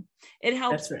thinking. It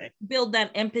helps build that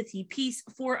empathy piece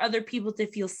for other people to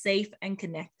feel safe and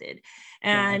connected.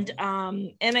 And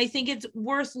and I think it's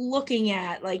worth looking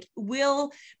at, like,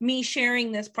 will me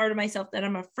sharing this part of myself that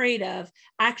I'm afraid of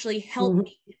actually help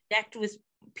me connect with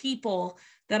people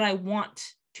that I want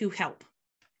to help.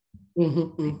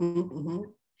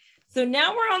 So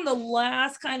now we're on the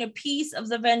last kind of piece of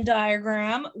the Venn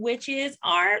diagram, which is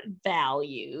our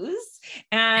values.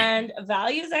 And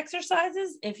values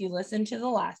exercises, if you listen to the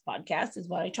last podcast, is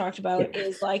what I talked about,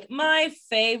 is like my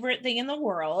favorite thing in the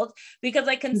world, because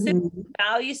I consider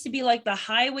values to be like the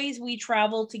highways we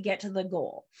travel to get to the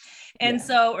goal. And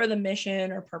so, or the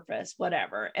mission or purpose,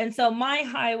 whatever. And so my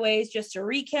highways, just to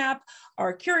recap,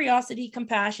 are curiosity,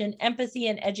 compassion, empathy,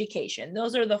 and education.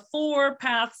 Those are the 4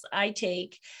 paths I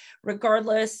take,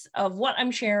 regardless of what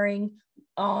I'm sharing,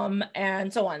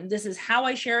 and so on. This is how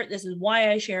I share it. This is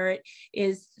why I share it,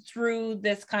 is through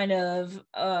this kind of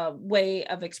way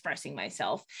of expressing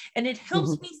myself. And it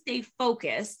helps me stay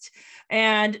focused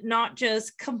and not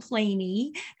just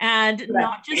complainy and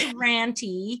not just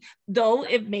ranty, though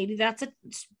if maybe that's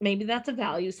a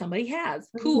value somebody has.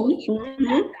 Cool.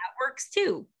 That works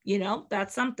too. You know,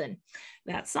 that's something.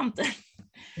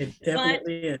 It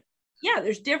definitely is. Yeah,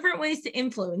 there's different ways to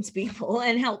influence people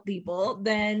and help people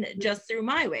than just through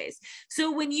my ways.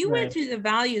 So when you went through the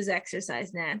values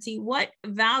exercise, Nancy, what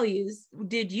values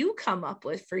did you come up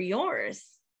with for yours?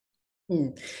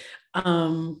 Okay,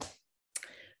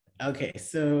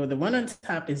 so the one on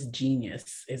top is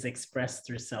genius, is expressed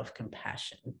through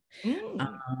self-compassion.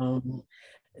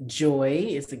 Joy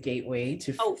is a gateway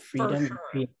to Oh, for freedom sure.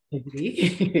 and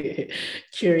creativity.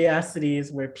 Curiosity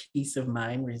is where peace of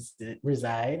mind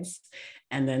resides.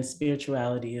 And then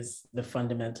spirituality is the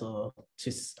fundamental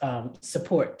to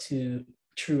support to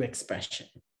true expression.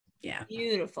 Yeah.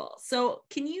 Beautiful. So,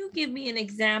 can you give me an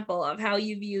example of how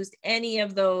you've used any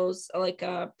of those, like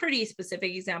a pretty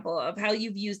specific example of how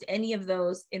you've used any of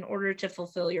those in order to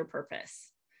fulfill your purpose?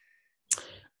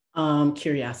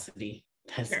 Curiosity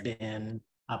has Sure. been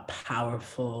a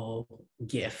powerful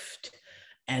gift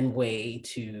and way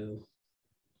to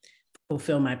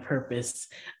fulfill my purpose.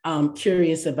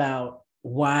 Curious about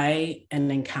why an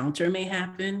encounter may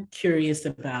happen, curious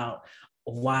about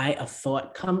why a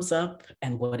thought comes up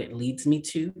and what it leads me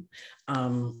to.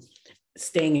 Um,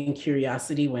 Staying in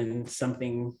curiosity when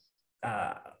something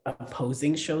uh,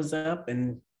 opposing shows up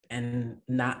and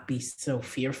not be so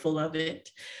fearful of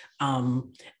it.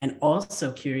 And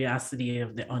also curiosity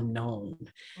of the unknown.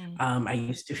 Mm. I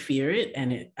used to fear it,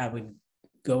 and I would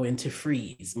go into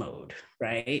freeze mode,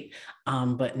 right?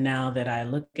 But now that I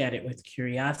look at it with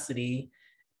curiosity,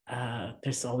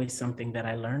 there's always something that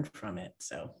I learned from it.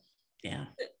 So, yeah.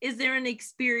 Is there an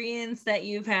experience that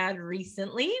you've had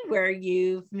recently where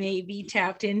you've maybe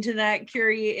tapped into that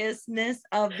curiousness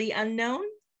of the unknown?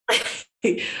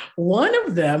 One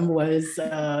of them was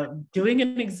doing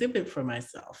an exhibit for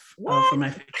myself, for What? my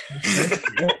 50th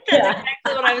birthday. That's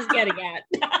exactly what I was getting at.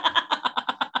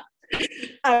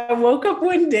 I woke up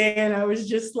one day and I was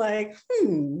just like,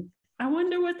 I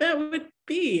wonder what that would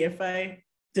be if I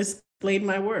displayed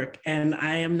my work. And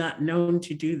I am not known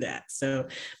to do that. So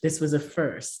this was a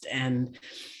first. And,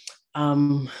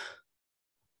 you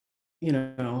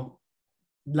know,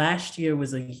 last year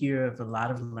was a year of a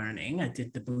lot of learning. I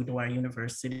did the Boudoir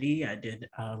University. I did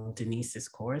Denise's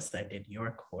course. I did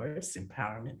your course,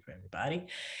 Empowerment for Everybody.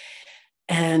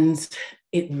 And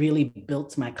it really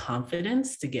built my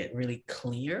confidence to get really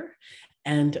clear.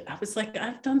 And I was like,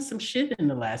 I've done some shit in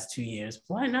the last 2 years.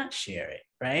 Why not share it?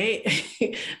 Right.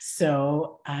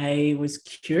 So I was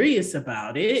curious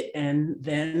about it. And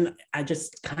then I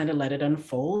just kind of let it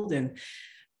unfold. And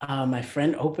my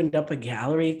friend opened up a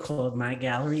gallery called My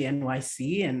Gallery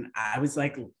NYC. And I was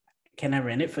like, can I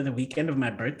rent it for the weekend of my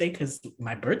birthday? Because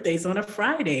my birthday's on a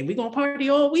Friday. We're going to party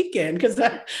all weekend because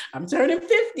I'm turning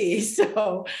 50.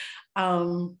 So,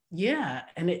 yeah.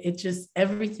 And it just,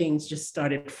 everything's just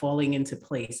started falling into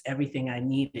place, everything I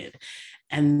needed.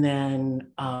 And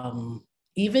then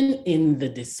even in the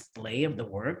display of the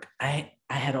work, I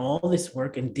had all this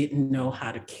work and didn't know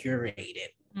how to curate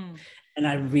it. And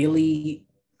I really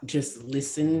just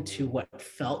listened to what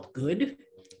felt good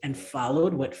and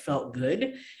followed what felt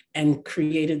good and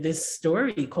created this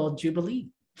story called Jubilee.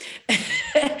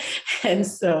 And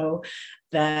so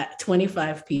that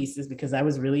 25 pieces, because I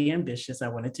was really ambitious, I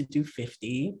wanted to do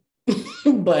 50,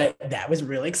 but that was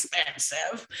really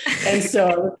expensive. And so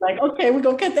I was like, okay, we're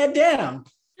gonna cut that down.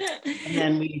 And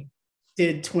then we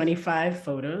did 25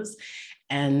 photos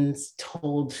and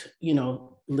told,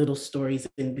 little stories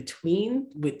in between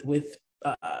with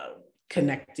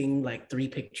connecting like 3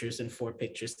 pictures and 4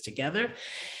 pictures together.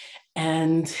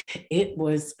 And it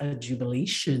was a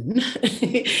jubilation.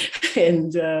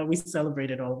 And we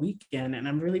celebrated all weekend, and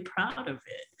I'm really proud of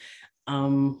it.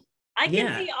 I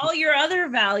can see all your other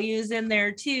values in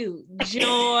there too.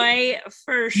 Joy,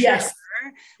 for sure. Yes.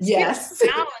 Yes.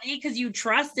 Spirituality, because you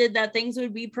trusted that things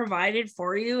would be provided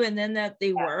for you, and then that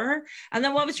they were. And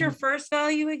then what was your first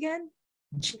value again?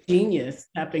 Genius,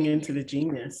 tapping into the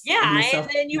genius. Yeah, and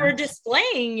then you were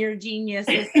displaying your genius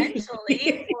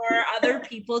essentially for other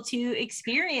people to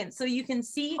experience. So you can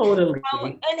see totally.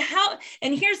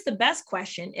 And here's the best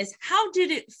question is, how did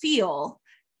it feel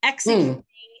executing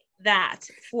that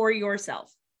for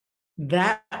yourself?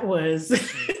 That was,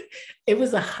 it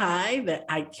was a high that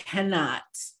I cannot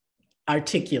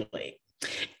articulate.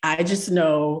 I just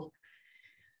know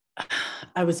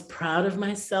I was proud of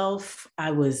myself.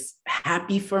 I was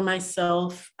happy for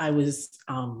myself. I was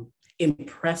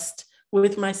impressed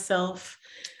with myself.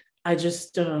 I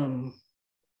just,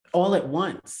 all at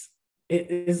once. It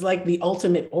is like the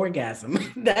ultimate orgasm.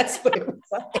 That's what it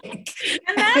was like.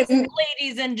 And that's,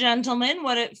 ladies and gentlemen,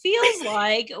 what it feels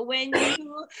like when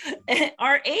you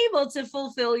are able to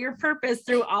fulfill your purpose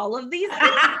through all of these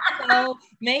things. So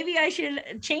maybe I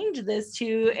should change this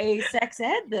to a sex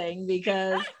ed thing,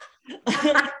 because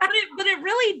But it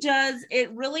really does.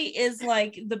 It really is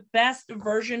like the best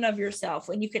version of yourself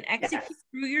when you can execute Yes.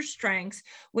 through your strengths,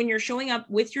 when you're showing up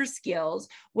with your skills,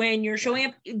 when you're showing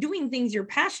up doing things you're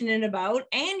passionate about,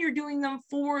 and you're doing them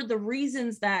for the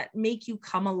reasons that make you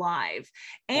come alive.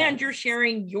 And Yes. you're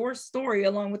sharing your story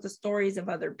along with the stories of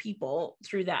other people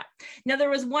through that. Now, there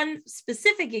was one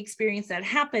specific experience that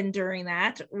happened during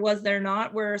that, was there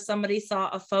not, where somebody saw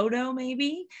a photo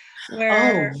maybe Oh,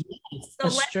 where, yes. so A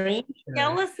let's tell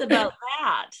stranger. us about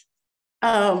that.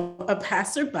 A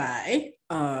passerby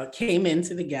came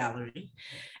into the gallery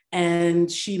and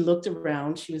she looked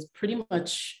around. She was pretty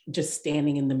much just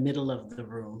standing in the middle of the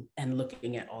room and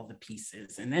looking at all the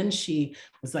pieces. And then she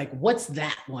was like, "What's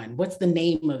that one? What's the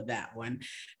name of that one?"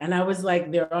 And I was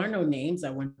like, "There are no names.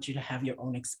 I want you to have your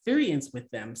own experience with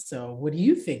them. So what do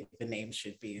you think the name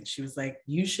should be?" And she was like,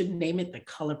 "You should name it The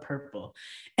Color Purple."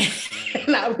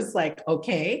 And I was like,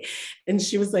 "Okay." And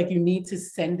she was like, "You need to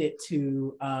send it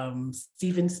to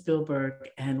Steven Spielberg."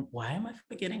 And why am I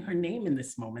forgetting her name in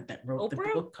this moment, that wrote the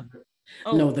Oprah? book?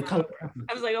 Oh, No, The Color Purple.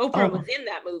 I was like, Oprah was Oh. in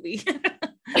that movie.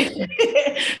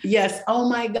 Yes. Oh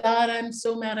my God. I'm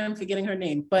so mad I'm forgetting her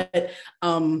name. But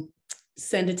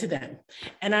send it to them.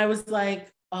 And I was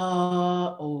like,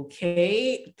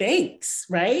 okay, thanks.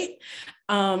 Right.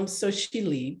 So she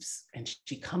leaves and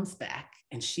she comes back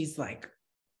and she's like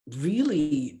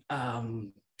really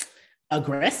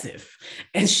aggressive.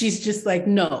 And she's just like,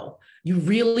 "No, you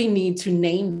really need to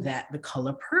name that The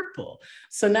Color Purple."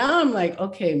 So now I'm like,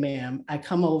 "Okay, ma'am." I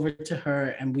come over to her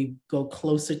and we go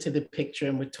closer to the picture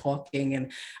and we're talking.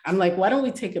 And I'm like, "Why don't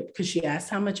we take it?" Because she asked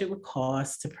how much it would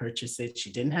cost to purchase it. She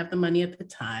didn't have the money at the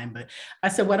time, but I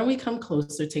said, "Why don't we come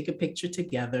closer, take a picture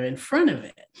together in front of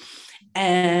it?"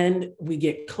 And we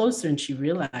get closer and she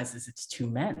realizes it's two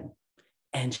men.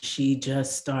 And she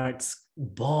just starts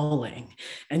bawling.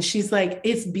 And she's like,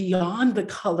 "It's beyond the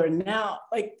color now.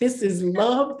 Like, this is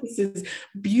love. This is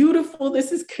beautiful.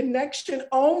 This is connection.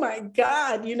 Oh my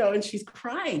God." And she's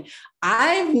crying.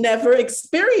 I've never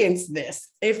experienced this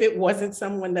if it wasn't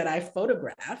someone that I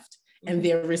photographed and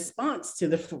their response to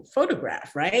the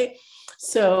photograph, right?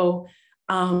 So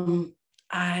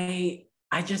I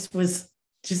just was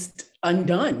just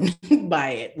undone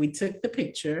by it. We took the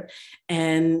picture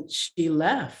and she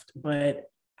left.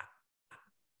 But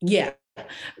yeah,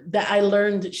 that I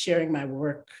learned sharing my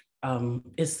work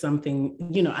is something,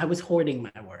 I was hoarding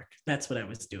my work. That's what I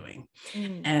was doing.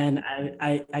 Mm. And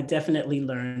I definitely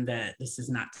learned that this is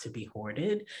not to be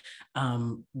hoarded,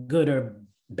 good or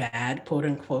bad, quote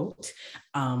unquote.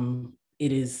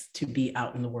 It is to be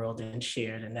out in the world and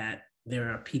shared, and that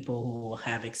there are people who will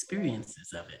have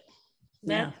experiences of it.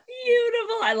 That's Yeah.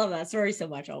 beautiful. I love that story so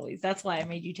much always. That's why I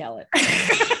made you tell it.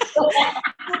 All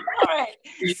right.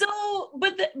 So,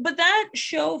 but that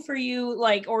show for you,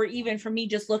 like, or even for me,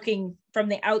 just looking from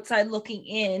the outside looking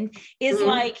in, is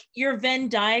like your Venn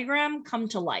diagram come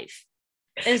to life.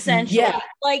 Essentially, Yeah.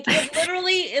 like it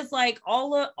literally is like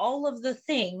all of the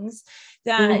things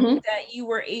that you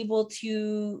were able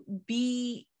to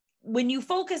be when you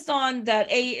focused on that.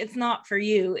 It's not for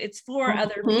you, it's for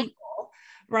other people,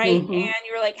 right? And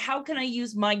you're like, how can I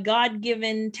use my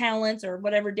God-given talents, or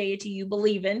whatever deity you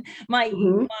believe in, my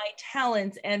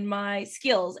talents and my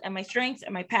skills and my strengths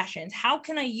and my passions, how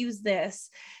can I use this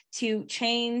to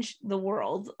change the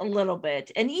world a little bit?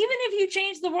 And even if you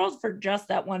change the world for just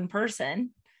that one person,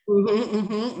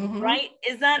 right?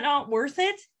 Is that not worth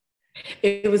it?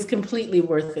 It was completely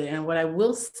worth it. And what I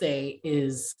will say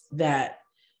is that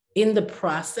in the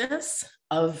process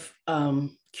of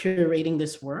curating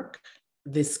this work,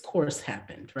 this course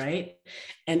happened, right?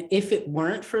 And if it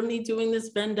weren't for me doing this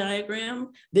Venn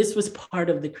diagram, this was part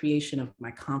of the creation of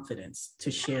my confidence to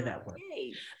share that work.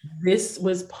 This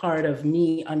was part of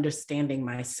me understanding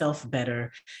myself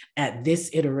better at this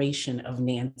iteration of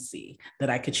Nancy that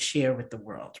I could share with the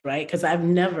world, right? Because I've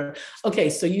never,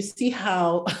 okay, so you see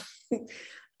how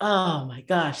oh my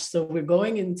gosh. So we're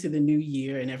going into the new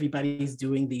year and everybody's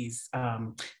doing these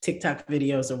TikTok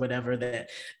videos or whatever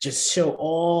that just show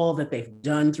all that they've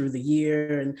done through the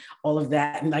year and all of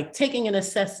that, and like taking an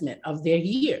assessment of their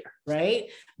year, right?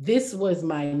 This was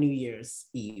my New Year's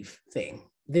Eve thing.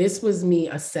 This was me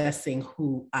assessing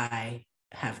who I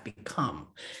have become.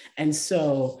 And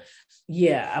so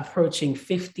yeah, approaching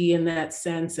 50 in that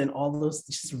sense, and all those,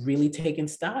 just really taking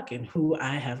stock in who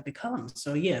I have become.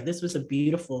 So yeah, this was a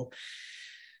beautiful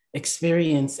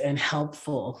experience and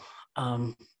helpful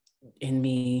in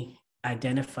me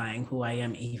identifying who I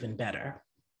am even better.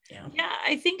 Yeah,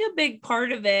 I think a big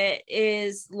part of it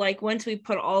is like once we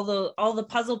put all the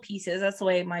puzzle pieces, that's the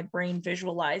way my brain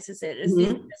visualizes it, is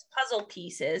these puzzle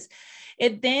pieces.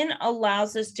 It then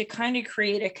allows us to kind of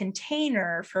create a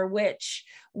container for which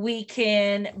we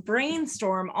can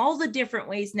brainstorm all the different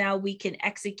ways now we can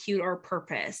execute our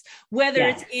purpose, whether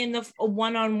it's in a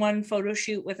one-on-one photo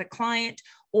shoot with a client,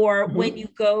 or when you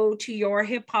go to your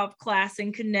hip hop class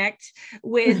and connect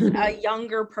with a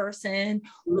younger person,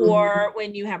 or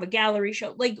when you have a gallery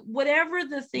show, like whatever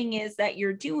the thing is that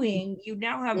you're doing, you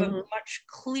now have a much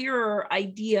clearer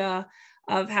idea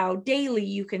of how daily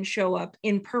you can show up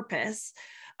in purpose.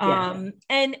 And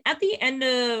at the end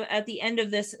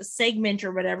of this segment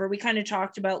or whatever, we kind of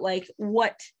talked about like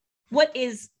what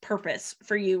is purpose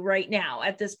for you right now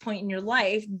at this point in your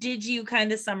life. Did you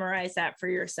kind of summarize that for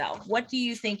yourself? What do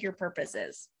you think your purpose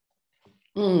is?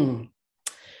 To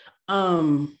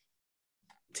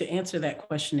answer that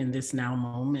question in this now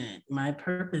moment, my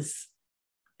purpose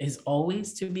is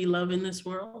always to be love in this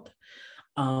world,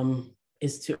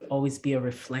 is to always be a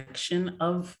reflection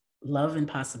of love and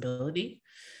possibility.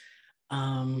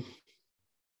 And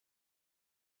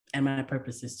my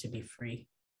purpose is to be free.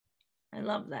 I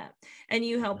love that. And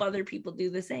you help other people do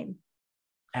the same.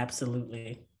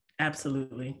 Absolutely.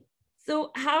 Absolutely.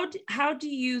 So how do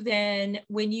you then,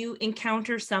 when you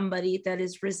encounter somebody that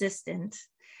is resistant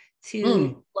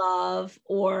to love,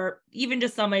 or even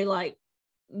just somebody like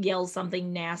yells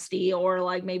something nasty, or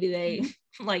like maybe they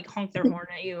like honk their horn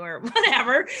at you or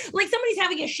whatever, like somebody's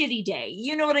having a shitty day,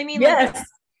 you know what I mean? Yes. Like,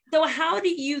 so how do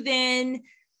you then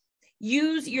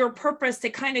use your purpose to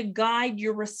kind of guide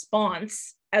your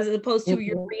response as opposed to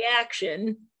your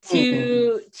reaction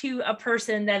to a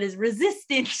person that is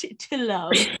resistant to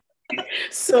love?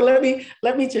 So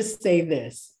let me just say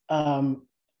this.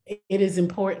 It is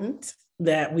important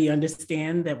that we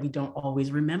understand that we don't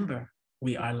always remember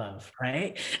we are loved,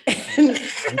 right? And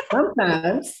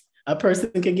sometimes a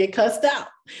person can get cussed out,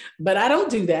 but I don't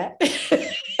do that.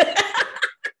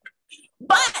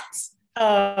 But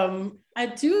I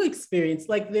do experience,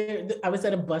 like I was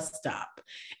at a bus stop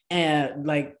and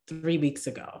like 3 weeks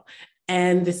ago,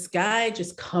 and this guy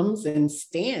just comes and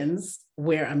stands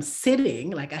where I'm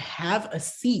sitting. Like I have a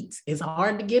seat. It's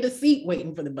hard to get a seat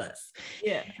waiting for the bus.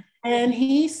 Yeah. And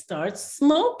he starts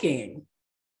smoking.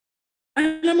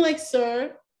 And I'm like,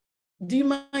 sir, do you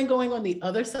mind going on the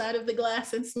other side of the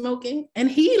glass and smoking? And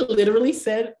he literally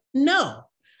said, no.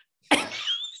 And I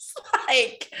was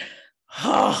like,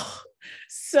 oh.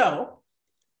 So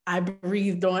I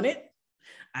breathed on it.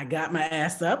 I got my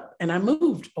ass up and I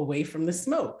moved away from the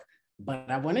smoke, but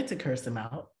I wanted to curse him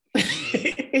out.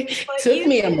 It took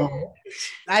me a moment.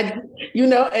 And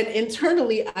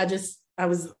internally, I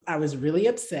was really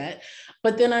upset,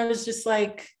 but then I was just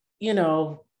like,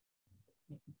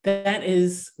 that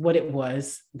is what it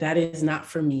was. That is not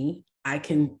for me. I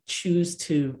can choose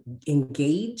to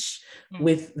engage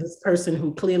with this person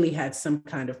who clearly had some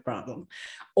kind of problem,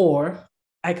 or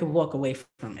I could walk away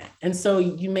from it. And so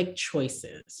you make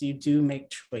choices. You do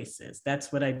make choices.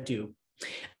 That's what I do.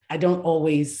 I don't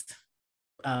always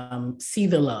see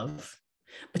the love.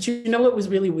 But you know what was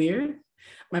really weird?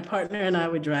 My partner and I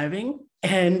were driving,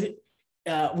 and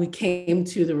we came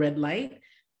to the red light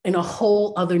in a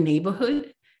whole other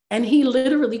neighborhood. And he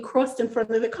literally crossed in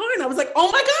front of the car. And I was like, oh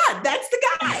my God, that's the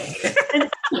guy. And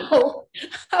so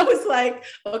I was like,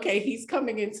 okay, he's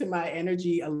coming into my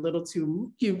energy a little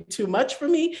too much for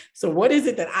me. So what is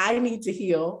it that I need to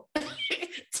heal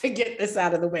to get this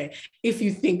out of the way? If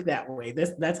you think that way,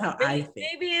 that's how I think.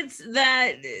 Maybe it's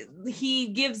that he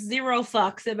gives zero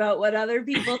fucks about what other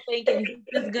people think, and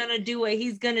he's gonna do what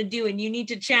he's gonna do, and you need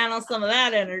to channel some of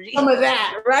that energy. Some of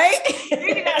that, right?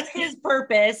 Maybe that's his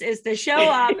purpose, is to show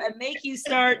up and make you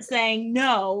start saying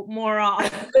no more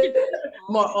often.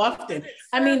 More often.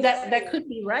 I mean, that could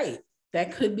be right.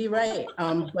 That could be right.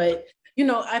 But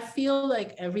I feel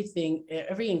like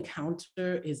every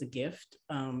encounter is a gift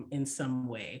in some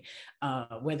way,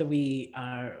 whether we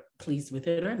are pleased with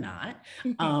it or not.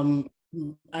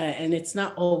 And it's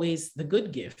not always the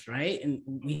good gift, right? And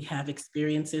we have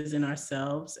experiences in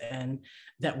ourselves and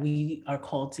that we are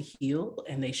called to heal,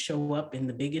 and they show up in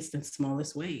the biggest and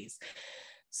smallest ways.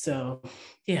 So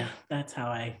yeah, that's how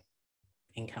I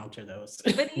encounter those.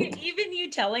 But even you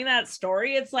telling that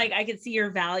story, it's like I could see your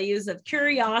values of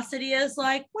curiosity as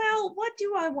like, well, what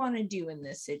do I want to do in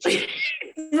this situation?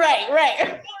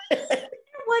 Right.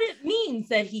 What it means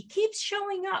that he keeps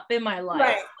showing up in my life.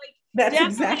 Right. Like, that's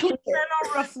exactly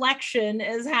internal reflection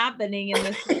is happening in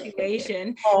this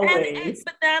situation. Always.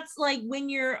 But that's like when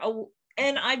you're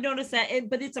and I've noticed that,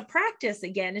 but it's a practice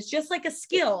again. It's just like a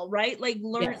skill, right? Like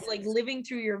learn, Yes. like living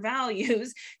through your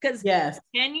values. Because Yes.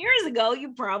 10 years ago,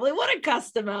 you probably would have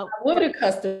cussed them out. I would have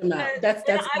cussed them out. That's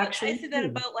I actually said that true.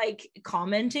 about like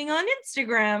commenting on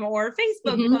Instagram or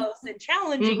Facebook Mhm. posts and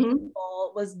challenging Mhm.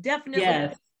 people was definitely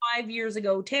Yes. 5 years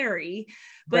ago, Terry.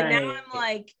 But now Right. I'm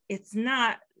like, it's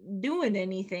not doing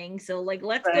anything. So like,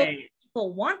 let's go. Right.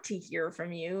 People want to hear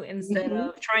from you instead Mhm.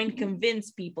 of trying to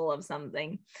convince people of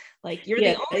something. Like you're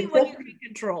Yeah, the only one you can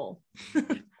control.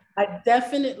 I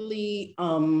definitely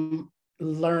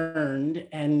learned,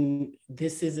 and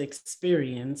this is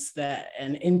experience that,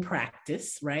 and in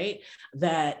practice, right?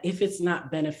 That if it's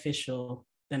not beneficial,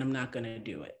 then I'm not going to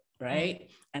do it, right?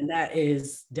 And that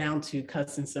is down to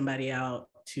cussing somebody out,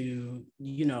 to,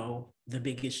 you know, the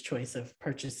biggest choice of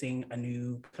purchasing a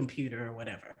new computer or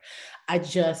whatever. I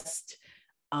just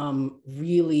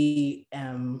really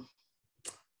am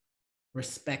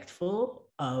respectful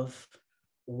of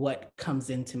what comes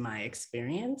into my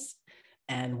experience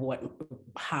and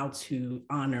how to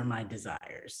honor my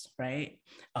desires, right?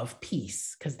 Of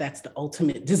peace, because that's the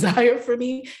ultimate desire for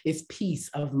me, is peace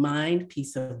of mind,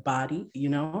 peace of body, you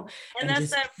know? And that's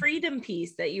just that freedom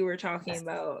piece that you were talking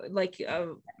about, like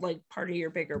part of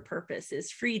your bigger purpose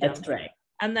is freedom. That's right.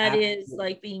 And that Absolutely. Is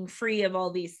like being free of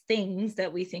all these things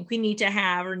that we think we need to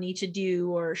have or need to do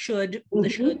or should, the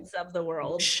shoulds of the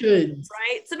world. Should.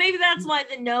 Right. So maybe that's why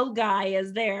the no guy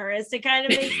is there, is to kind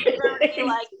of make everybody feel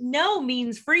like no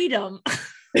means freedom.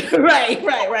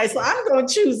 Right. So I'm going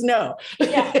to choose no.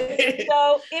 Yeah.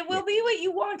 So it will be what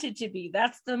you want it to be.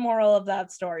 That's the moral of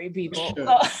that story, people.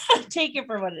 Sure. So take it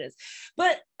for what it is.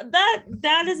 But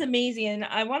that is amazing. And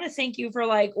I want to thank you for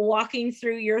like walking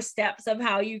through your steps of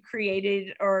how you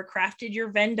created or crafted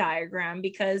your Venn diagram,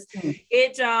 because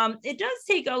it does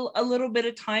take a little bit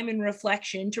of time and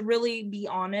reflection to really be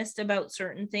honest about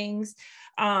certain things.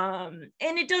 And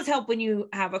it does help when you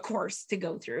have a course to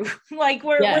go through, like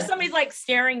where somebody's like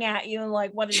staring at you and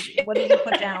like, what did you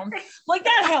put down? Like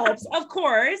that helps, of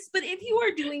course. But if you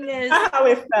are doing this, how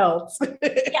it felt.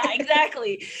 Yeah,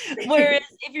 exactly. Whereas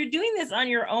if you're doing this on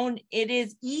your own, it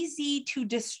is easy to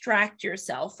distract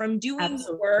yourself from doing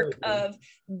Absolutely. The work of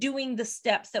doing the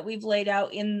steps that we've laid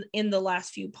out in the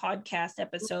last few podcast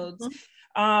episodes.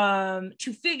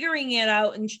 To figuring it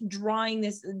out and drawing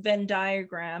this Venn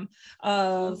diagram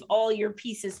of all your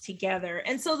pieces together.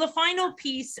 And so the final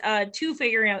piece to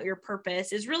figuring out your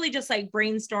purpose is really just like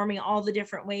brainstorming all the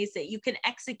different ways that you can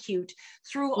execute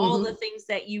through all the things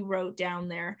that you wrote down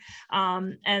there.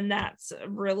 And that's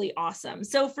really awesome.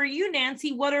 So for you,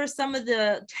 Nancy, what are some of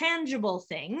the tangible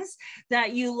things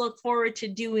that you look forward to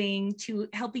doing to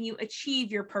helping you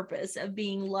achieve your purpose of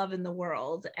being love in the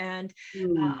world and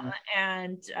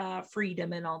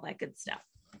freedom and all that good stuff?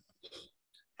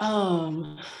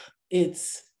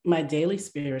 It's my daily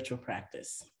spiritual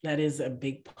practice. That is a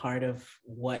big part of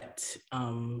what,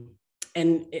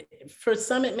 for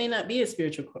some, it may not be a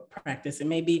spiritual practice. It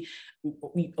may be,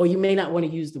 or you may not want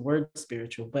to use the word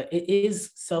spiritual, but it is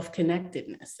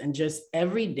self-connectedness. And just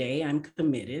every day I'm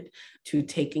committed to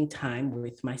taking time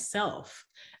with myself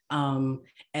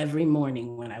every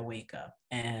morning when I wake up.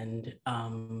 And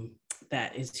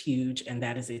that is huge. And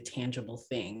that is a tangible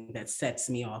thing that sets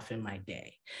me off in my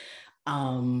day.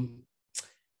 I'm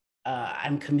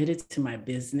committed to my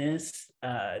business.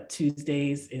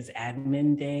 Tuesdays is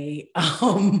admin day.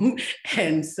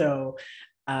 And so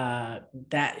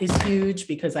that is huge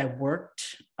because I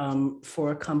worked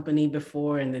for a company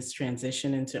before, and this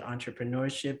transition into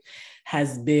entrepreneurship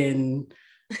has been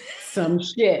some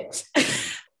shit.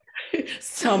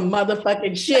 Some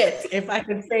motherfucking shit, if I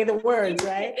can say the words,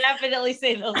 right? Definitely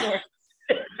say those words.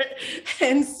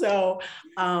 And so,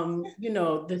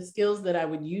 the skills that I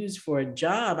would use for a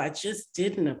job, I just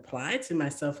didn't apply to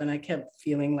myself. And I kept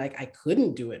feeling like I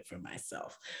couldn't do it for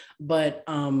myself. But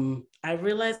I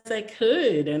realized I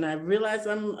could, and I realized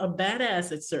I'm a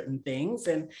badass at certain things,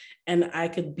 and I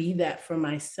could be that for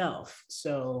myself.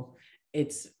 So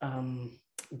it's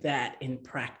that in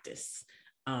practice.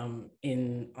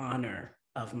 In honor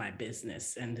of my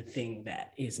business and the thing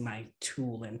that is my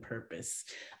tool and purpose,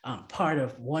 part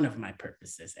of one of my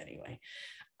purposes anyway.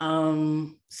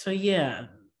 So yeah,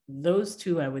 those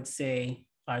two I would say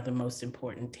are the most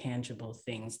important tangible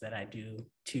things that I do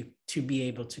to be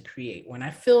able to create. When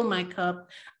I fill my cup,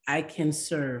 I can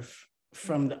serve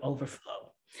from the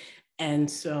overflow.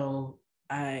 And so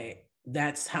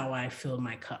that's how I fill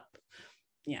my cup.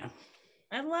 Yeah.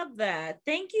 I love that.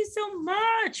 Thank you so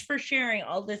much for sharing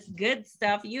all this good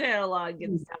stuff. You had a lot of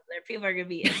good stuff there. People are going to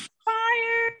be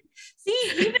inspired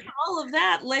See, even all of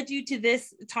that led you to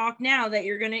this talk now, that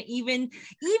you're going to even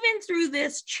through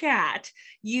this chat,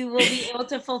 you will be able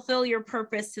to fulfill your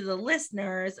purpose to the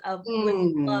listeners of with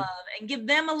love, and give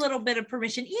them a little bit of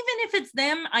permission, even if it's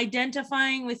them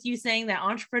identifying with you saying that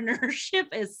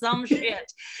entrepreneurship is some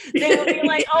shit. They will be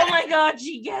like, oh my God,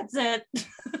 she gets it.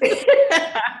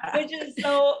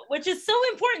 which is so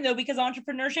important though, because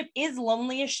entrepreneurship is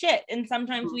lonely as shit, and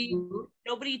sometimes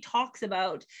nobody talks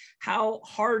about how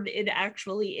hard it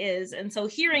actually is. And so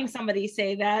hearing somebody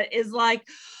say that is like,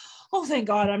 oh, thank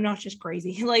God I'm not just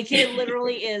crazy. Like, it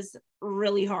literally is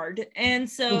really hard. And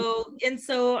so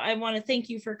I want to thank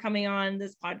you for coming on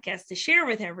this podcast to share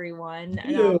with everyone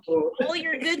all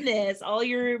your goodness, all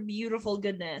your beautiful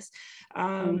goodness.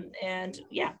 And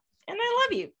yeah, and I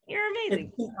love you. You're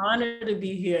amazing. It's an honor to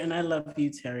be here, and I love you,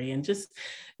 Terry. And just,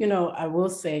 I will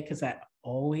say, because I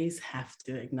always have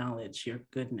to acknowledge your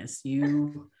goodness.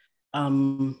 You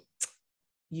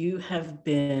have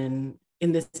been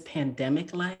in this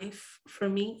pandemic life for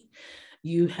me.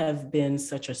 You have been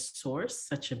such a source,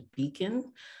 such a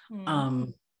beacon,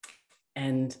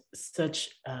 and such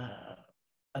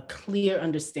a clear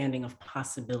understanding of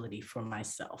possibility for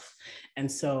myself.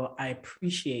 And so I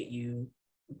appreciate you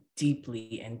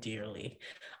deeply and dearly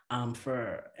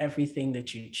for everything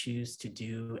that you choose to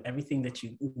do, everything that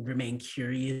you remain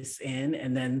curious in,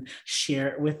 and then share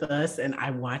it with us. And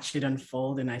I watch it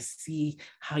unfold, and I see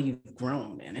how you've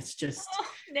grown. And it's just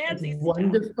Nancy,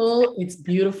 wonderful. It's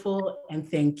beautiful. And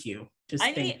thank you.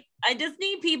 I just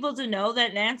need people to know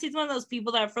that Nancy's one of those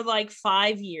people that for like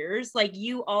 5 years, like,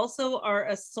 you also are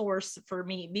a source for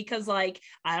me, because like,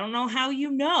 I don't know how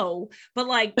but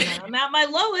like, when I'm at my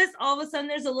lowest, all of a sudden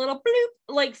there's a little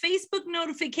bloop, like Facebook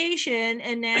notification,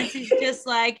 and Nancy's just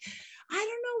like, I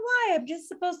don't know why, I'm just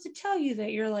supposed to tell you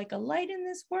that you're like a light in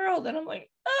this world. And I'm like,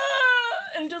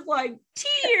 and just like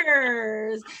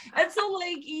tears. And so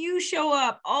like, you show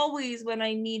up always when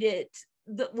I need it,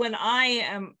 when I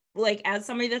am like, as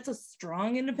somebody that's a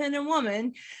strong, independent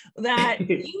woman, that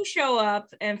you show up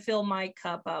and fill my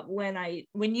cup up when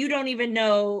you don't even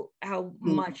know how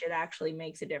much it actually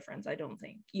makes a difference. I don't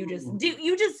think you just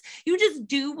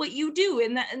do what you do.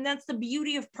 And that's the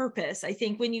beauty of purpose. I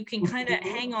think when you can kind of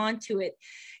hang on to it,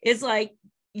 is like,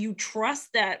 you trust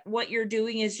that what you're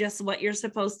doing is just what you're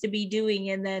supposed to be doing.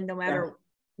 And then no matter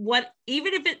what,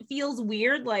 even if it feels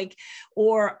weird, like,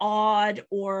 or odd,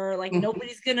 or like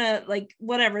nobody's gonna like,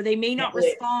 whatever, they may not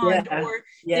respond, or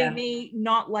they may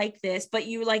not like this, but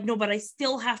you like, no, but I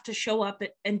still have to show up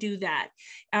and do that.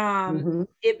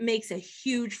 It makes a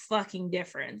huge fucking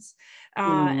difference.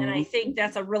 And I think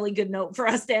that's a really good note for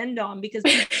us to end on, because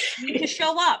people need to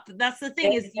show up. That's the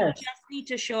thing, is you just need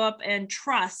to show up and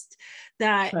trust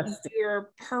that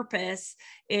your purpose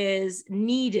is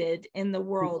needed in the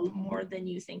world more than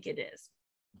you think it is.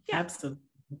 Absolutely.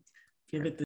 Give it the